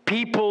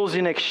 Peoples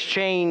in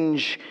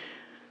exchange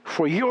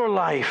for your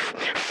life.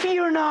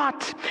 Fear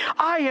not,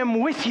 I am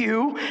with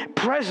you,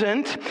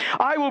 present.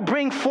 I will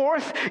bring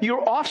forth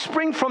your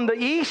offspring from the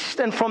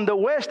east and from the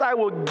west. I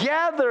will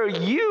gather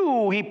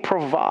you, He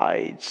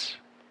provides.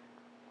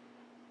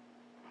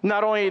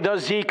 Not only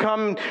does He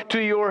come to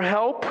your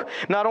help,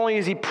 not only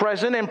is He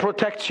present and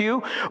protects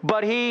you,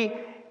 but He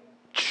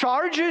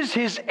charges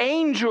His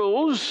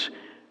angels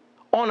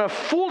on a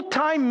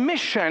full-time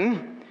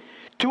mission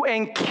to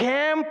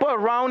encamp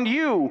around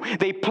you.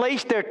 They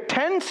place their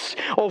tents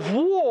of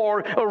war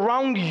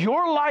around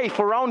your life,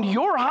 around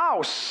your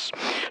house.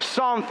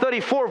 Psalm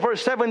 34,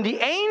 verse 7, the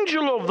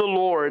angel of the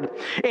Lord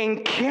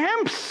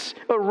encamps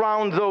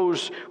around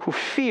those who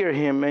fear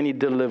him, and he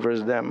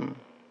delivers them.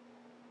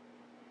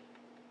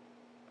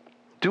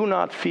 Do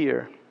not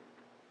fear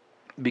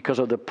because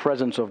of the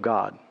presence of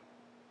God.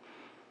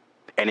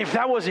 And if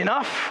that was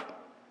enough,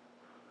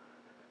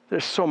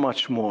 there's so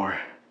much more.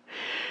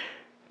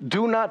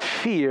 Do not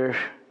fear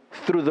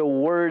through the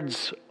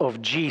words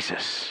of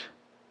Jesus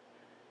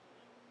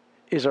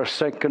is our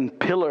second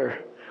pillar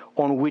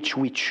on which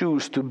we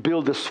choose to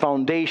build this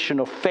foundation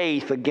of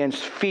faith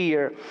against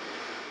fear.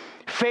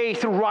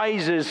 Faith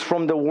rises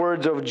from the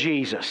words of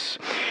Jesus.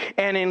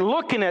 And in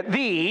looking at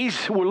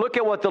these, we'll look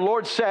at what the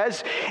Lord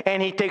says,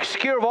 and he takes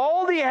care of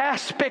all the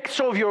aspects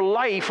of your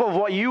life, of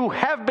what you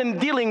have been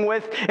dealing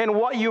with and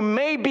what you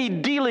may be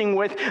dealing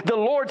with. The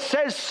Lord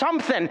says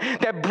something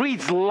that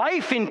breathes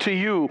life into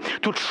you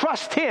to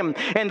trust him,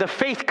 and the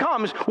faith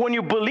comes when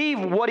you believe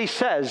what he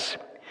says.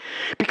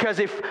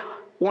 Because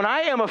when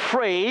I am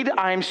afraid,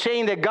 I'm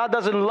saying that God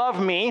doesn't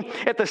love me.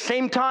 At the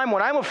same time,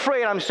 when I'm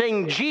afraid, I'm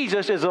saying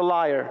Jesus is a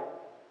liar.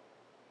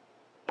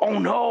 Oh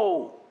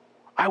no,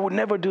 I would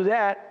never do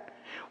that.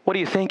 What are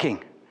you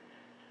thinking?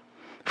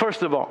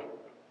 First of all,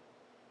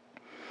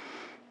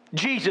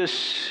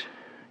 Jesus,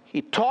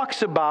 he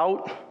talks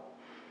about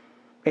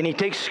and he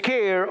takes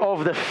care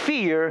of the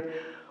fear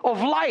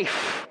of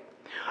life.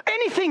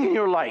 Anything in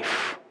your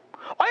life,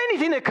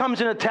 anything that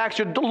comes and attacks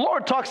you, the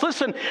Lord talks,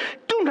 listen,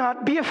 do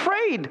not be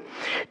afraid.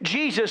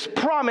 Jesus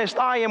promised,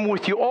 I am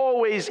with you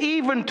always,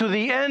 even to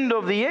the end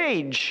of the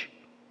age.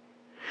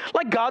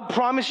 Like God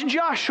promised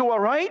Joshua,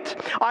 right?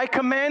 I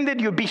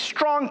commanded you, be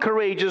strong,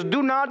 courageous.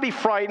 Do not be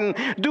frightened.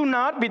 Do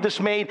not be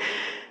dismayed.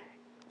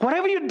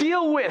 Whatever you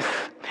deal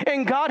with,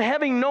 and God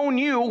having known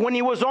you when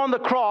he was on the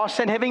cross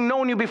and having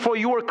known you before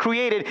you were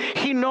created,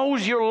 he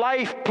knows your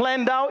life,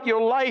 planned out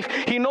your life.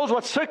 He knows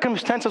what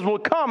circumstances will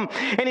come.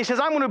 And he says,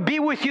 I'm going to be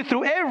with you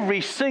through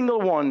every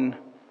single one.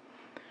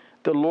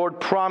 The Lord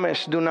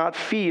promised, do not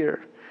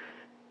fear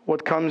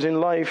what comes in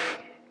life.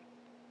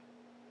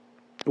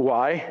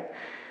 Why?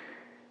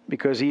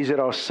 Because he's at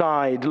our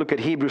side. Look at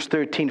Hebrews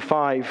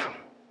 13:5.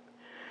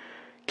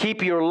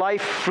 Keep your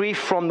life free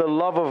from the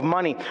love of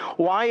money.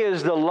 Why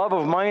is the love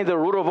of money the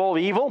root of all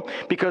evil?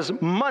 Because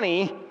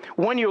money,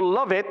 when you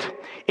love it,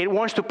 it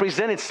wants to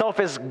present itself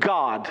as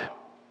God.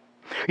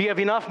 You have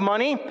enough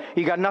money,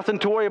 you got nothing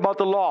to worry about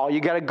the law. You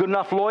got good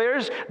enough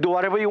lawyers, do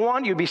whatever you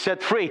want, you'll be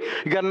set free.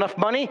 You got enough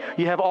money,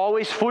 you have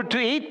always food to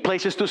eat,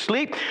 places to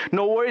sleep,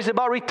 no worries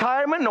about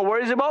retirement, no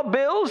worries about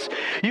bills.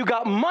 You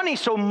got money,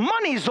 so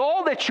money's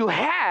all that you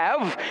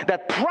have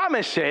that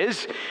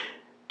promises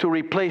to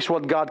replace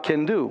what God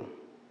can do.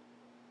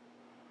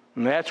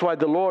 And that's why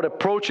the Lord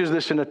approaches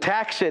this and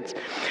attacks it.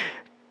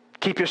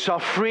 Keep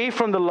yourself free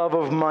from the love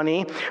of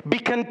money. Be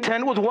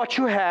content with what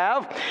you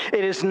have.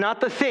 It is not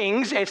the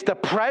things, it's the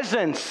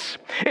presence.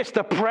 It's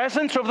the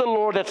presence of the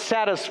Lord that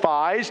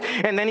satisfies.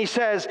 And then he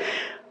says,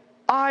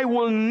 I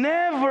will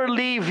never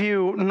leave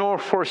you nor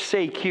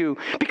forsake you.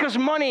 Because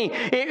money,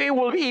 it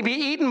will be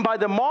eaten by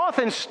the moth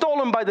and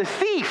stolen by the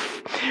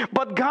thief.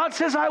 But God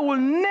says, I will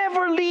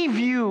never leave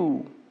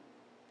you.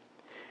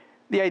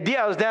 The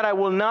idea is that I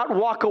will not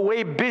walk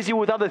away busy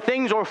with other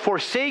things or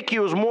forsake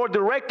you is more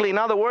directly. In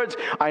other words,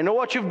 I know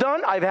what you've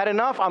done. I've had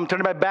enough. I'm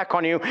turning my back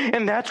on you.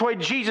 And that's why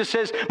Jesus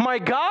says, my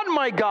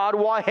God,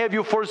 why have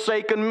you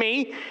forsaken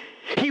me?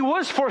 He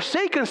was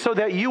forsaken so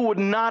that you would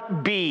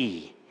not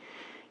be.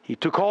 He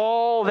took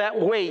all that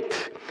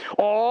weight,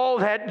 all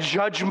that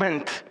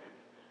judgment.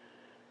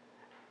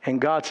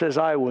 And God says,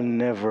 I will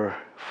never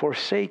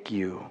forsake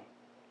you.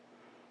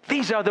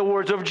 These are the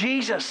words of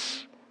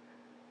Jesus.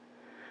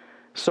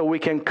 So we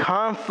can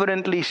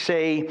confidently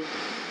say,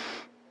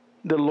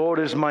 the Lord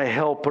is my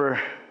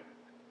helper.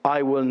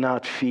 I will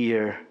not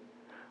fear.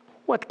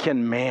 What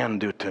can man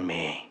do to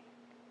me?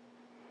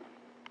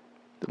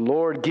 The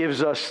Lord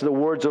gives us the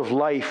words of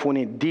life when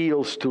it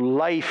deals to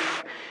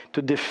life,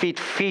 to defeat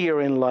fear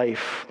in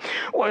life.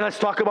 Well, let's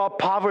talk about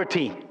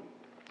poverty.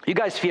 You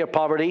guys fear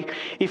poverty.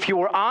 If you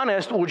were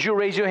honest, would you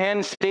raise your hand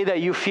and say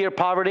that you fear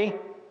poverty?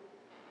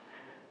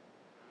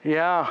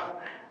 Yeah.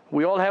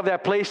 We all have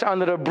that place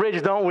under the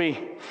bridge, don't we?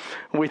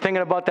 We're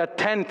thinking about that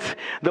tent,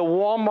 the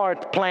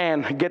Walmart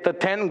plan. Get the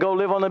tent and go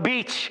live on the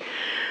beach.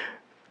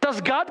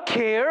 Does God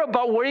care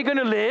about where you're going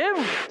to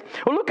live?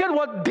 Well, look at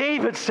what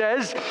David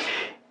says.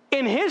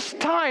 In his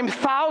time,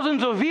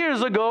 thousands of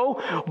years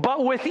ago,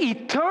 but with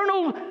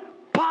eternal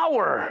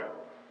power.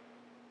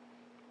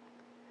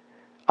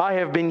 I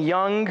have been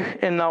young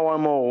and now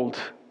I'm old.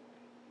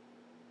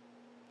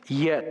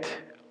 Yet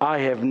I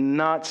have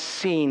not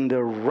seen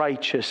the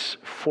righteous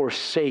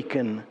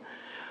forsaken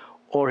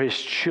or his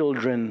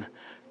children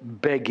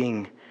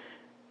begging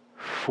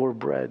for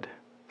bread.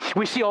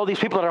 We see all these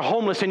people that are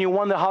homeless and you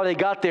wonder how they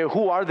got there.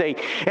 Who are they?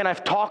 And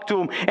I've talked to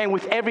them, and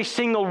with every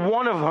single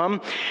one of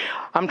them,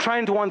 I'm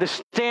trying to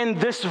understand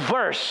this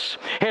verse.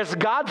 Has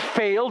God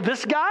failed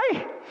this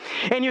guy?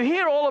 And you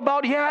hear all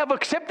about, I've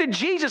accepted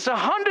Jesus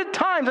 100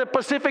 times at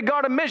Pacific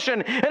Garden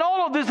Mission, and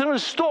all of these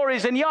different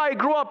stories, and I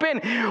grew up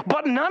in.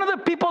 But none of the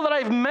people that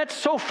I've met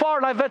so far,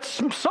 and I've met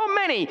so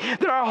many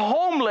that are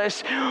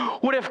homeless,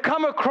 would have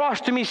come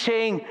across to me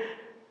saying,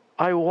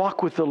 I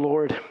walk with the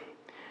Lord,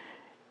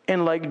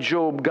 and like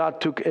Job,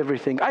 God took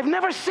everything. I've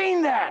never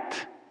seen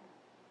that.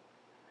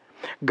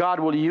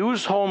 God will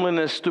use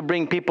homelessness to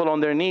bring people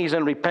on their knees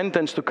and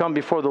repentance to come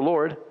before the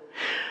Lord.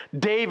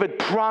 David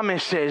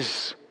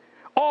promises,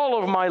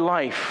 all of my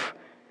life,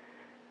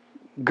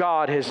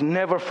 God has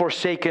never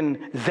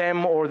forsaken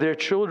them or their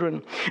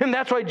children. And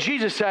that's why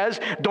Jesus says,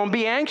 don't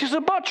be anxious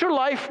about your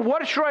life.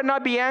 What should I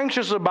not be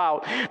anxious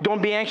about?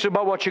 Don't be anxious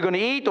about what you're going to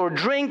eat or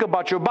drink,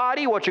 about your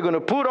body, what you're going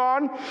to put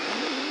on.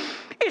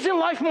 Isn't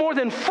life more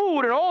than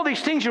food and all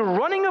these things you're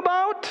running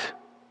about?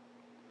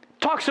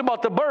 Talks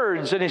about the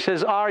birds, and he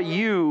says, are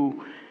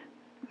you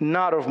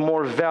not of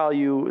more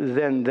value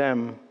than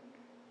them?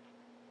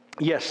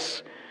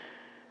 Yes,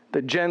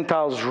 the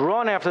Gentiles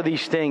run after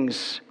these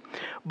things,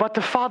 but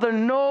the Father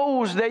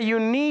knows that you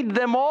need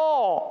them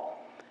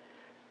all.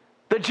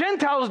 The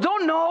Gentiles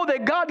don't know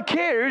that God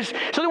cares,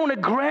 so they want to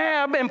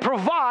grab and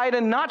provide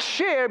and not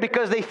share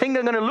because they think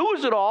they're going to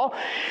lose it all.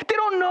 They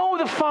don't know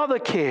the Father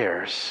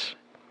cares.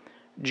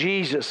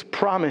 Jesus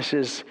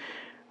promises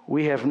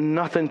we have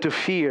nothing to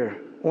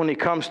fear when it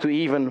comes to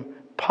even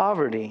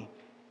poverty.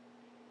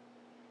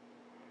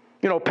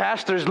 You know,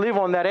 pastors live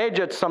on that edge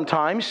at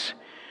sometimes,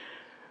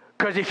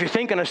 because if you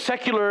think in a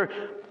secular,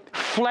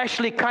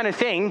 fleshly kind of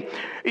thing,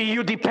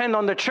 you depend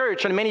on the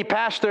church. And many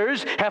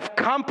pastors have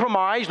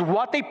compromised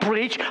what they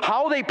preach,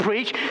 how they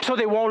preach, so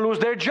they won't lose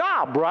their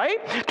job,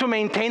 right? To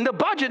maintain the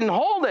budget and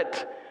hold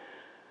it.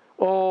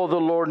 Oh, the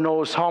Lord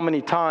knows how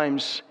many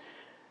times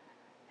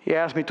He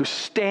asked me to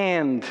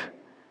stand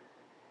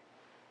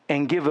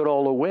and give it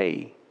all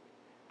away.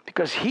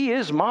 Because He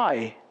is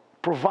my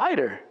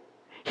provider.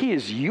 He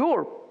is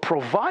your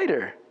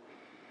provider.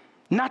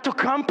 Not to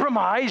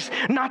compromise,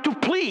 not to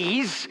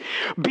please.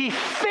 Be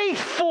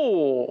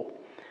faithful.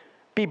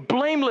 Be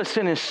blameless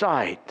in His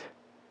sight.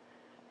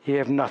 You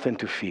have nothing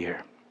to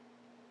fear.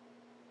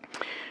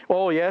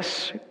 Oh,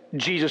 yes,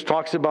 Jesus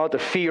talks about the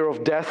fear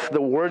of death,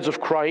 the words of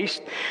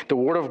Christ. The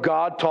Word of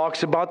God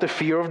talks about the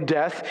fear of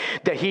death,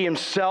 that He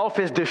Himself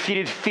has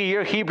defeated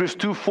fear, Hebrews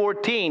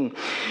 2:14.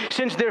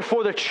 Since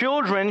therefore the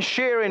children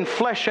share in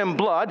flesh and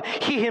blood,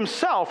 He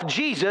Himself,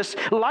 Jesus,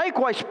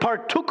 likewise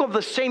partook of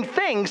the same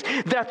things,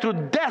 that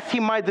through death He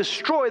might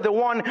destroy the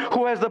one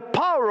who has the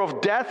power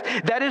of death,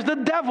 that is the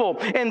devil,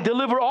 and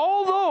deliver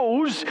all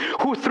those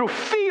who through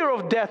fear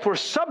of death were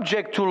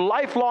subject to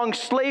lifelong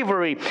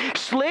slavery.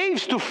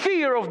 Slaves to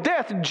fear of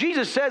death.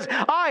 Jesus says,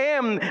 I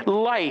am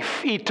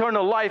life,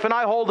 eternal life, and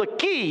I hold the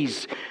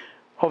keys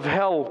of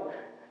hell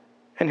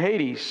and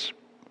Hades.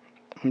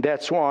 And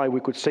that's why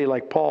we could say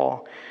like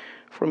Paul,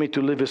 for me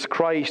to live is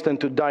Christ and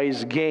to die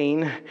is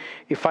gain.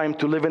 If I am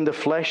to live in the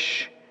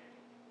flesh,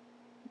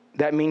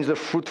 that means the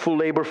fruitful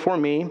labor for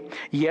me.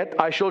 Yet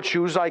I shall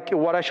choose,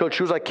 what I shall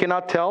choose I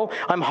cannot tell.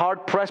 I'm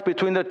hard pressed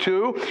between the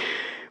two.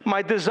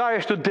 My desire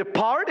is to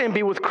depart and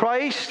be with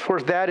Christ,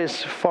 for that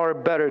is far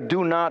better.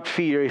 Do not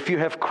fear. If you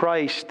have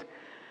Christ,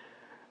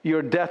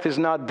 your death is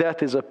not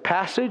death, is a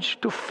passage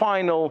to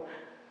final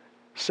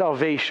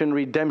salvation,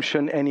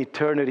 redemption, and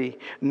eternity.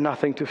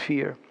 Nothing to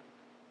fear.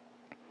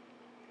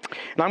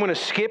 And I'm going to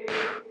skip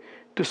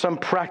to some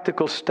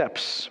practical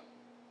steps.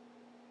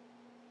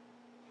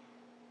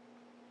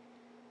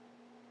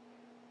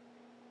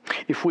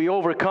 If we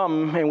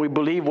overcome and we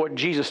believe what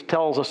Jesus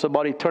tells us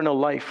about eternal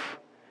life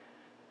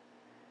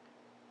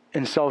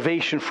and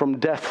salvation from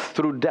death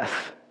through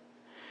death,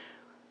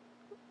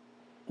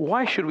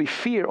 why should we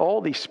fear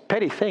all these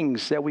petty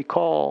things that we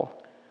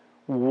call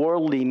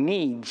worldly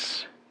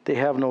needs? They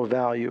have no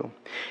value.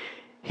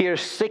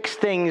 Here's 6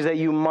 things that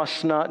you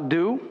must not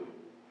do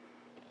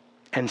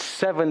and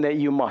 7 that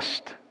you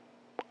must.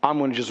 I'm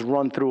going to just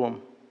run through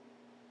them.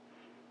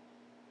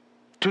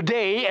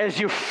 Today, as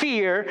you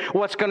fear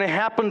what's going to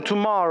happen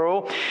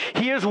tomorrow,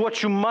 here's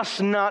what you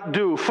must not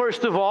do.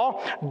 First of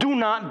all, do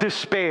not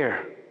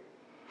despair.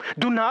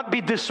 Do not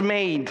be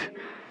dismayed.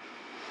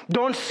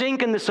 Don't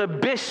sink in this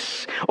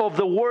abyss of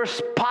the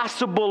worst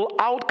possible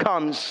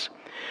outcomes.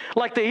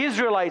 Like the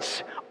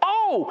Israelites,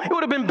 it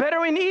would have been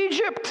better in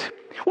Egypt.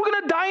 We're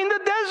going to die in the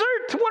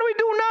desert. What do we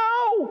do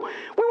now?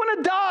 We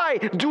want to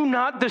die. Do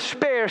not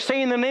despair.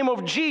 Say in the name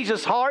of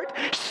Jesus, heart,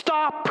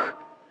 stop.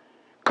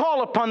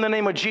 Call upon the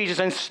name of Jesus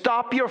and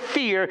stop your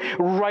fear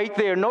right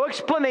there. No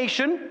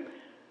explanation.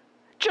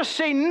 Just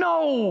say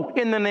no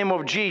in the name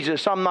of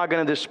Jesus. I'm not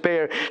going to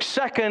despair.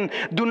 Second,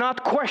 do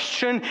not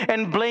question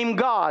and blame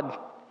God.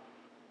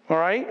 All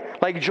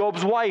right? Like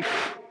Job's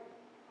wife.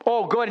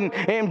 Oh, go ahead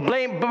and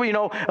blame,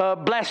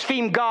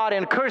 blaspheme God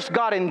and curse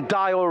God and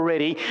die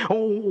already.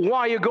 Why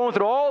are you going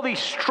through all these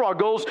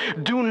struggles?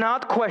 Do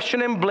not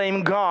question and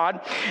blame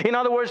God. In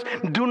other words,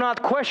 do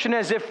not question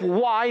as if,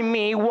 why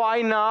me?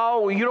 Why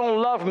now? You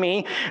don't love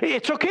me.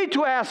 It's okay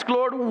to ask,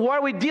 Lord, what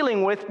are we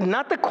dealing with?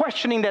 Not the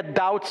questioning that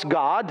doubts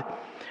God.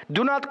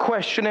 Do not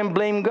question and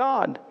blame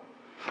God.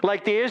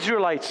 Like the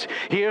Israelites,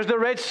 here's the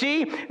Red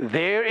Sea,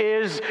 there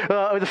is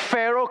the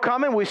Pharaoh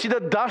coming, we see the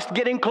dust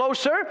getting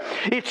closer.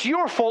 It's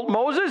your fault,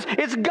 Moses,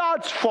 it's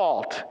God's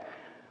fault.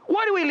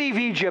 Why do we leave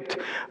Egypt?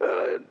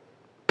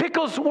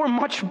 Pickles were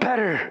much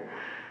better.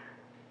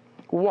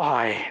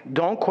 Why?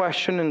 Don't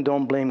question and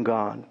don't blame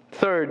God.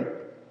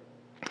 Third,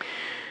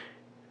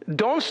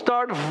 don't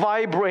start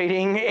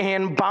vibrating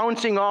and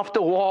bouncing off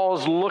the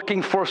walls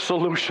looking for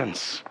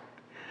solutions.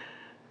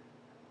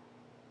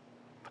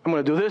 I'm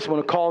going to do this, I'm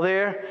going to call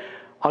there.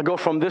 I'll go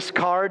from this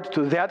card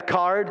to that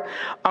card.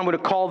 I'm going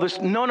to call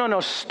this. No,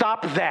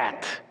 stop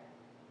that.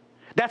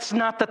 That's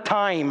not the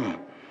time.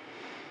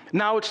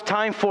 Now it's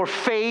time for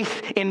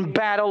faith in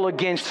battle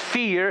against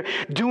fear.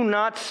 Do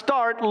not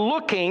start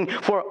looking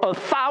for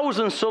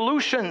 1,000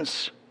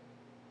 solutions.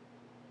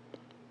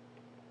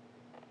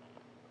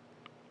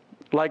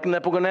 Like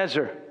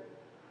Nebuchadnezzar,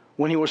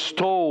 when he was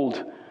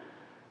told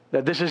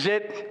that this is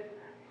it,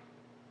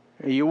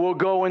 you will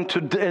go into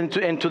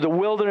the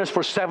wilderness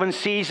for 7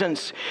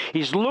 seasons.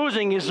 He's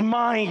losing his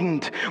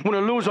mind. I'm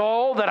going to lose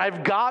all that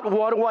I've got.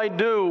 What do I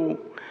do?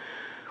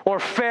 Or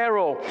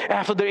Pharaoh,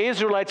 after the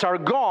Israelites are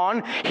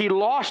gone, he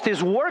lost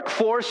his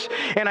workforce,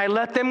 and I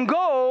let them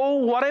go.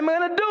 What am I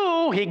going to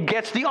do? He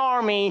gets the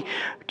army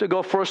to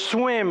go for a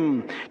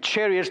swim.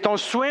 Chariots don't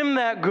swim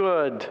that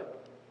good.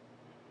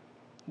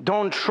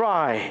 Don't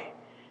try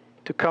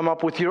to come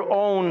up with your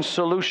own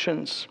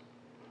solutions.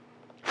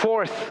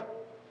 Fourth,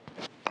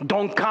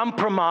 don't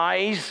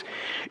compromise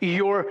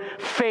your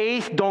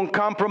faith. Don't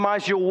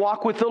compromise your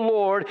walk with the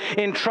Lord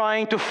in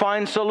trying to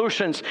find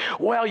solutions.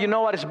 Well, you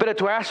know what? It's better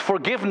to ask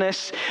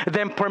forgiveness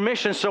than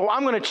permission. So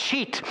I'm going to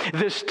cheat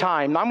this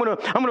time. I'm going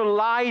to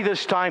lie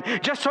this time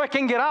just so I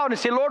can get out and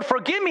say, Lord,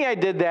 forgive me, I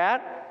did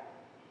that.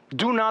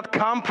 Do not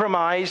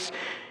compromise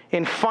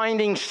in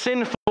finding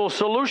sinful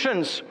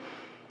solutions.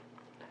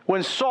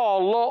 When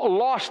Saul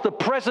lost the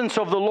presence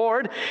of the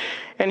Lord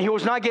and he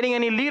was not getting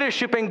any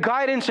leadership and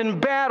guidance in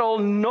battle,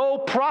 no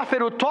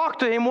prophet would talk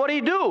to him. What did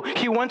he do?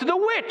 He went to the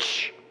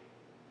witch.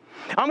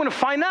 I'm going to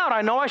find out.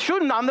 I know I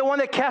shouldn't. I'm the one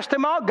that cast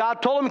him out.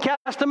 God told him to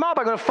cast him out.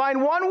 I'm going to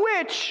find one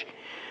witch.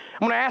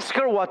 I'm going to ask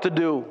her what to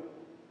do.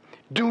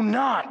 Do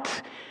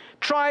not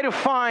try to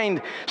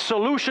find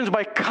solutions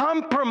by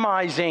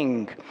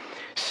compromising.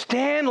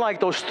 Stand like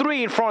those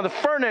 3 in front of the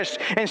furnace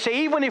and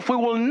say, even if we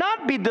will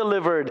not be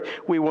delivered,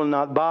 we will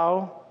not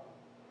bow.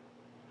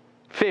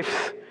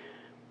 Fifth,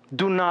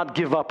 do not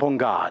give up on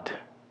God.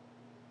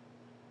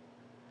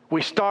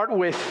 We start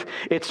with,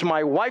 it's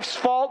my wife's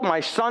fault, my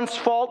son's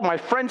fault, my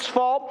friend's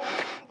fault.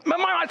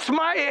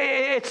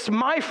 It's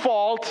my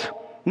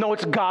fault. No,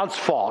 it's God's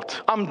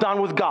fault. I'm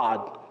done with God.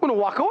 I'm going to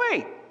walk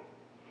away.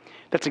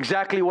 That's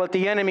exactly what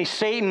the enemy,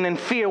 Satan, and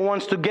fear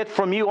wants to get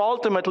from you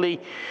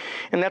ultimately.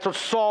 And that's what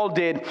Saul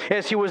did.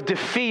 As he was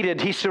defeated,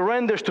 he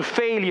surrenders to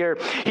failure.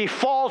 He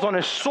falls on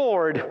his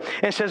sword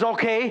and says,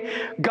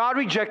 okay, God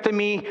rejected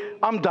me.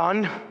 I'm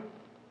done.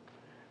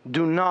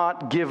 Do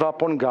not give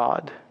up on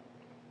God.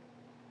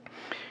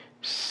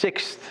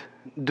 Sixth,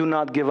 do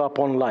not give up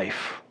on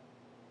life.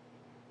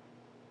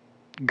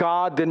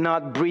 God did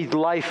not breathe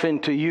life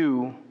into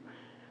you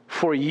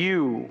for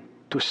you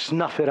to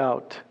snuff it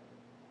out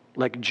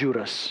like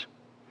Judas.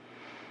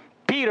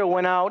 Peter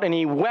went out and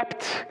he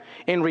wept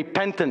in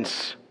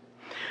repentance.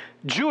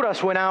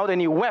 Judas went out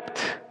and he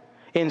wept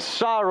in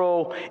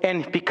sorrow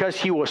and because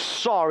he was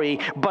sorry,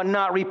 but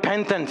not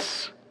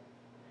repentance.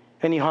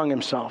 And he hung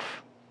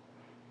himself.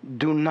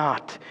 Do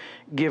not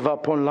give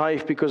up on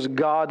life because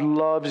God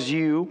loves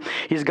you.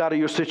 He's got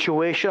your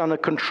situation under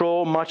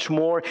control much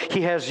more.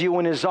 He has you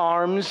in His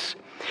arms.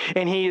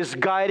 And He is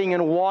guiding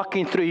and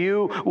walking through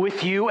you,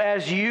 with you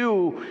as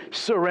you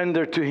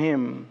surrender to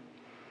Him.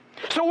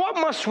 So what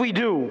must we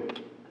do?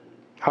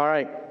 All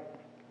right.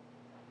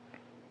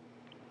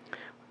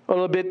 A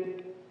little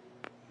bit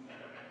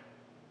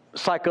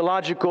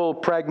psychological,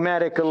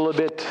 pragmatic, a little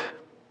bit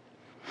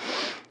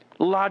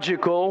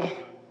logical.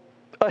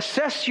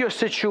 Assess your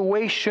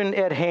situation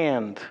at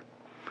hand.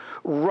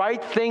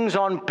 Write things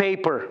on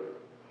paper.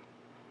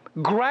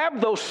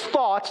 Grab those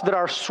thoughts that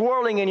are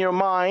swirling in your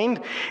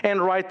mind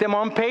and write them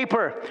on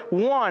paper.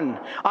 1,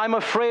 I'm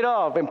afraid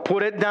of, and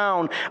put it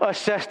down.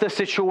 Assess the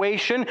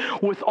situation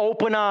with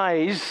open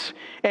eyes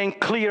and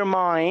clear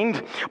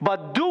mind,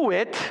 but do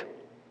it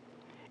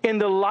in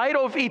the light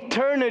of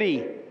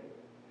eternity.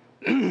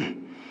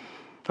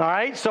 All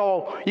right,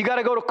 so you got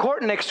to go to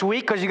court next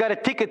week because you got a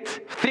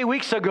ticket 3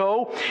 weeks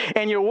ago,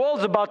 and your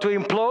world's about to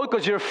implode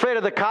because you're afraid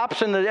of the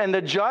cops and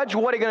the judge.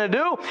 What are you going to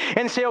do?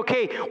 And say,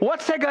 okay,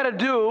 what's that got to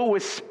do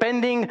with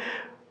spending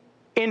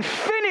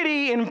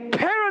infinity in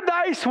paradise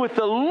paradise with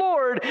the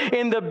Lord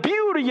in the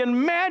beauty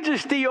and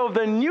majesty of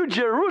the New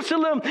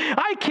Jerusalem.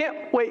 I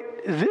can't wait.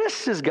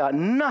 This has got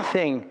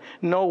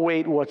no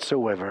weight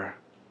whatsoever.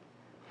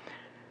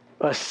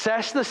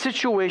 Assess the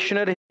situation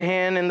at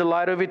hand in the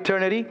light of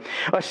eternity.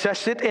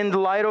 Assess it in the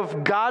light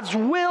of God's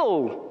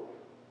will.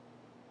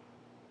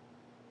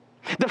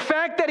 The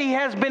fact that He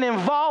has been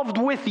involved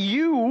with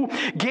you,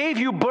 gave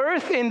you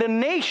birth in the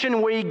nation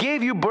where He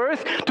gave you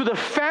birth, to the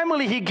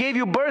family He gave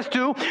you birth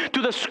to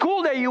the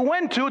school that you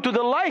went to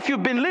the life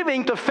you've been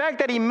living, the fact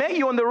that He met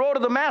you on the road to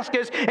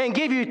Damascus and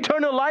gave you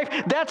eternal life,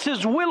 that's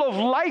His will of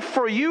life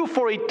for you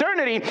for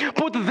eternity.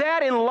 Put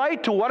that in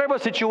light to whatever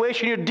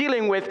situation you're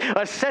dealing with.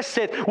 Assess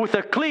it with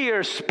a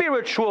clear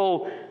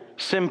spiritual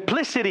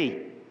simplicity.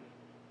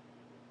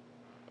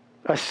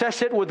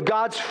 Assess it with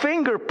God's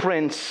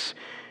fingerprints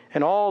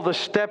and all the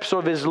steps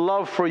of His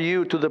love for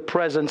you to the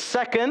present.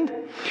 Second,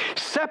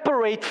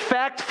 separate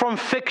fact from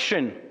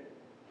fiction.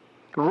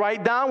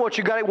 Write down what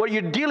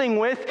you're dealing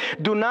with.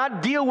 Do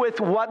not deal with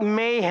what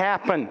may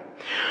happen,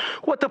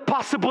 what the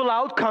possible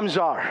outcomes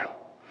are,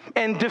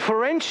 and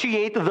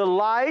differentiate the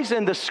lies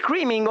and the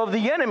screaming of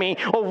the enemy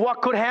of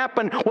what could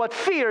happen. What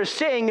fear is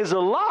saying is a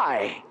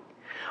lie.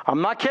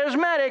 I'm not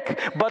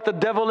charismatic, but the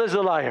devil is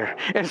a liar,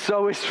 and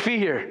so is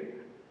fear.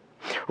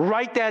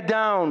 Write that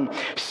down.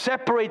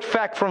 Separate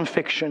fact from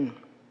fiction.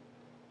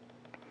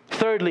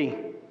 Thirdly,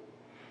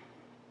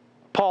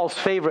 Paul's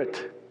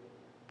favorite,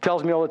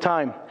 tells me all the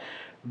time,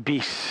 be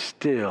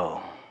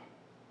still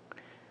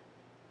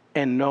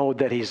and know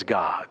that He's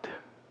God.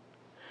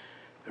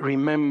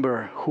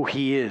 Remember who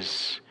He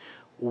is,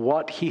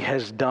 what He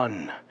has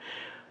done,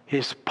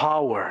 His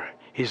power,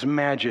 His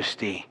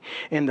majesty,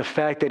 and the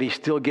fact that He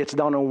still gets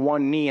down on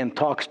one knee and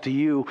talks to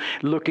you,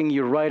 looking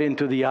you right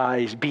into the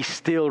eyes. Be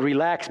still,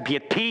 relax, be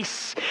at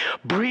peace,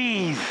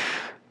 breathe.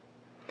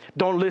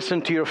 Don't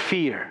listen to your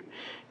fear.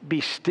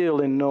 Be still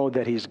and know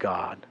that He's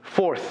God.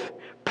 Fourth,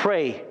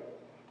 pray.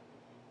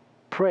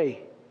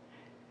 Pray.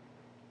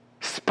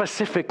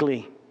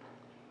 Specifically,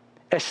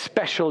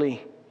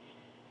 especially,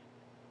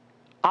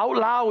 out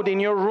loud in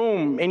your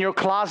room, in your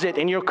closet,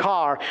 in your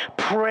car,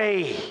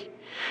 pray.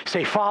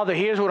 Say, Father,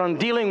 here's what I'm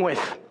dealing with.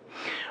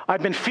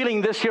 I've been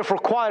feeling this here for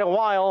quite a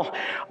while.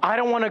 I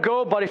don't want to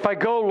go, but if I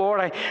go,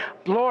 Lord,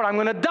 I'm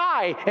going to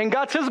die. And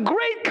God says,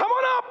 great, come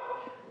on up.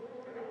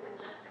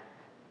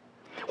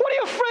 What are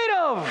you afraid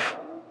of?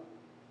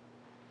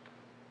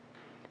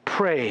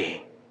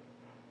 Pray.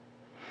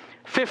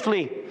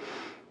 Fifthly,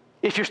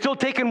 if you're still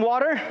taking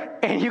water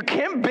and you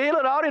can't bail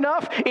it out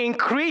enough,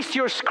 increase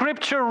your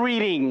scripture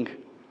reading.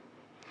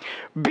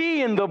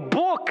 Be in the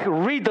book,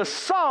 read the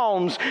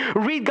Psalms,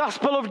 read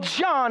Gospel of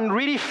John,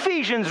 read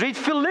Ephesians, read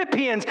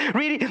Philippians,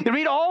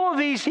 read all of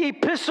these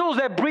epistles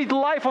that breathe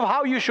life of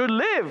how you should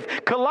live.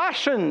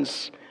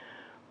 Colossians.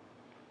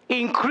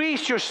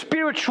 Increase your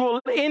spiritual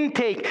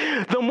intake.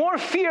 The more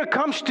fear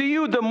comes to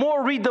you, the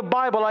more read the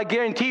Bible. I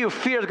guarantee you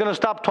fear is going to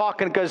stop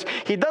talking because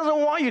he doesn't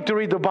want you to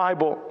read the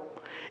Bible.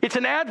 It's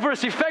an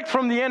adverse effect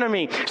from the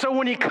enemy. So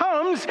when he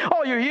comes,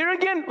 oh, you're here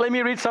again? Let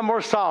me read some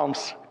more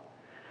Psalms.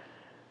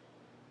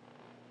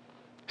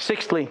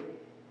 Sixthly,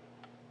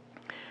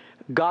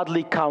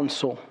 godly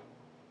counsel.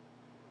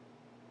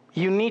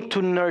 You need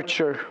to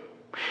nurture.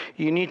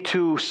 You need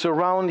to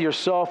surround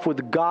yourself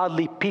with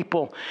godly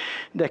people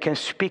that can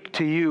speak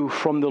to you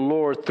from the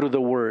Lord through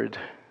the Word,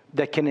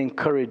 that can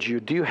encourage you.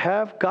 Do you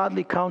have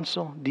godly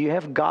counsel? Do you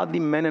have godly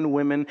men and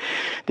women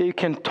that you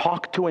can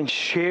talk to and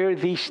share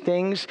these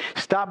things?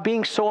 Stop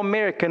being so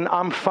American.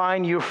 I'm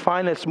fine, you're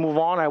fine, let's move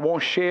on, I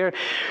won't share.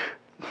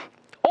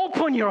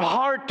 Open your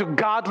heart to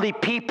godly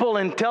people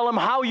and tell them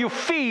how you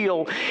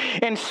feel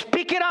and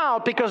speak it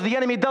out, because the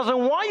enemy doesn't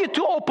want you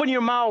to open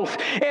your mouth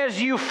as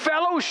you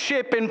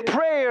fellowship in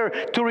prayer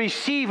to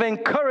receive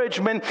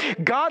encouragement.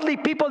 Godly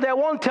people that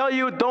won't tell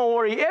you, don't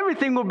worry,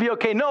 everything will be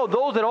okay. No,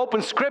 those that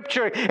open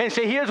Scripture and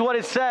say, here's what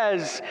it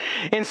says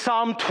in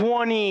Psalm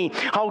 20,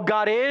 how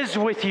God is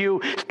with you.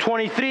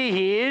 23,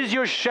 He is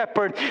your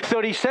shepherd.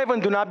 37,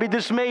 do not be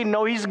dismayed.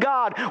 No, He's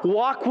God.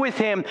 Walk with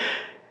Him.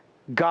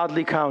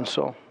 Godly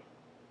counsel.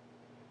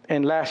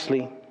 And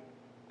lastly,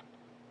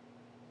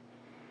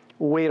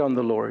 wait on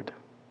the Lord.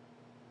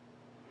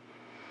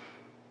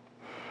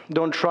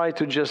 Don't try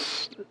to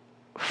just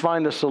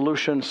find a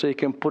solution so you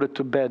can put it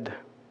to bed.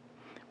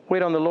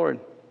 Wait on the Lord.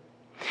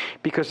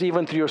 Because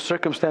even through your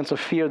circumstance of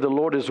fear, the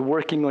Lord is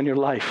working on your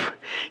life.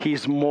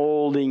 He's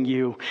molding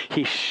you.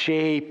 He's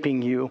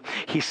shaping you.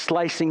 He's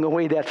slicing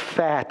away that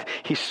fat.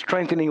 He's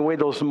strengthening away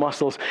those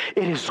muscles.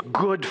 It is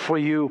good for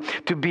you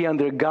to be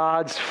under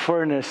God's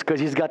furnace because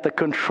He's got the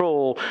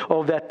control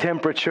of that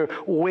temperature.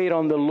 Wait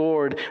on the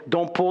Lord.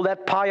 Don't pull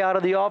that pie out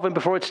of the oven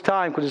before it's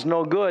time because it's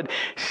no good.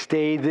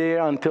 Stay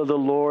there until the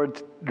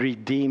Lord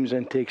redeems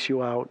and takes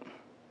you out.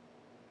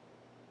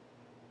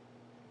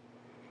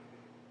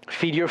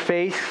 Feed your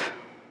faith,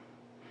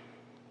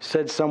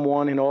 said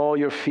someone, and all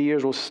your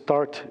fears will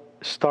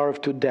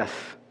starve to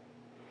death.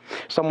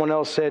 Someone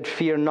else said,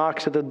 fear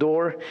knocks at the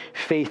door,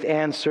 faith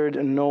answered,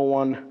 and no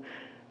one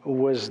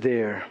was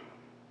there.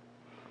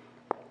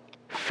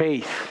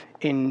 Faith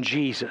in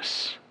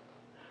Jesus.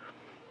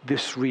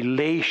 This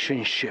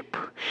relationship.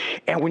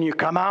 And when you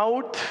come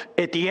out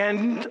at the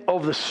end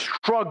of the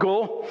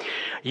struggle,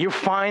 you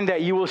find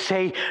that you will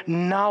say,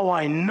 now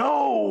I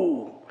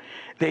know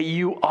that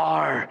you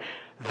are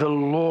the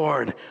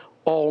Lord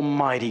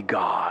Almighty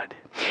God.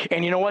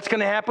 And you know what's going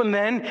to happen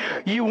then?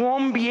 You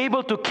won't be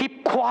able to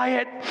keep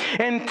quiet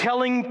and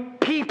telling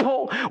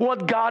people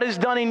what God has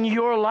done in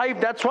your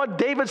life. That's what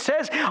David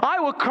says. I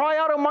will cry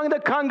out among the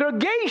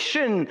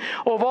congregation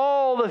of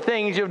all the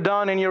things you've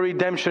done in your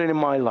redemption in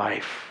my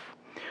life.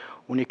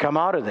 When you come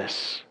out of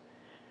this,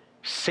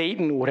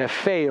 Satan would have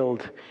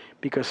failed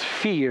because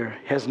fear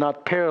has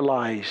not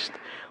paralyzed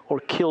or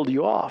killed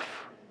you off.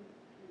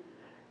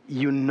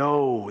 You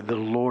know the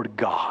Lord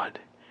God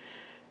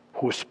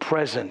who is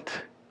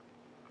present,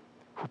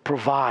 who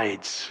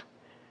provides,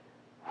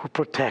 who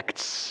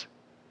protects,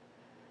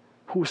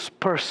 who is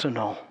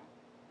personal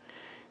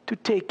to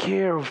take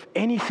care of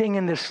anything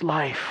in this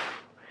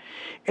life,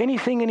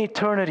 anything in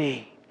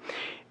eternity,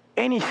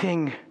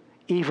 anything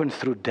even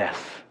through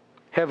death.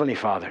 Heavenly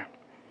Father,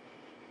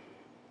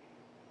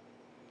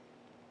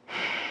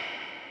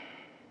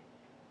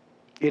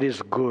 it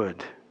is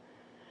good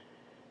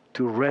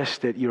to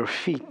rest at your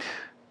feet,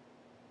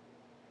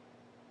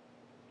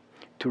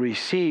 to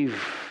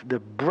receive the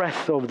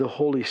breath of the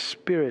Holy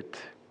Spirit,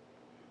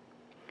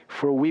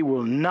 for we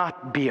will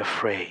not be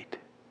afraid.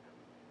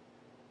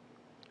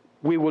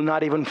 We will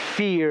not even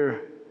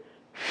fear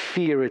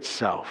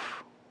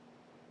itself,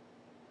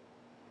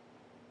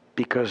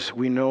 because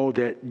we know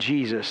that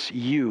Jesus,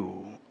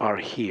 you are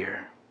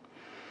here,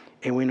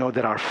 and we know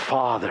that our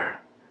Father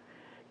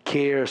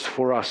cares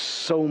for us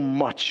so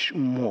much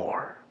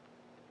more,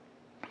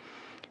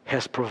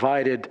 has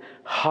provided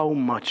how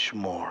much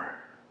more.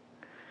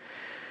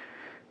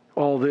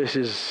 All this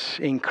is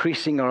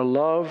increasing our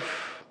love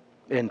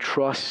and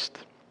trust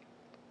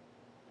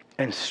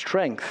and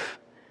strength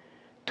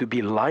to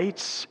be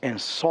lights and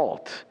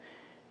salt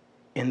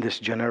in this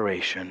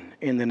generation.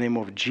 In the name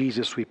of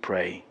Jesus we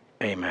pray.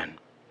 Amen.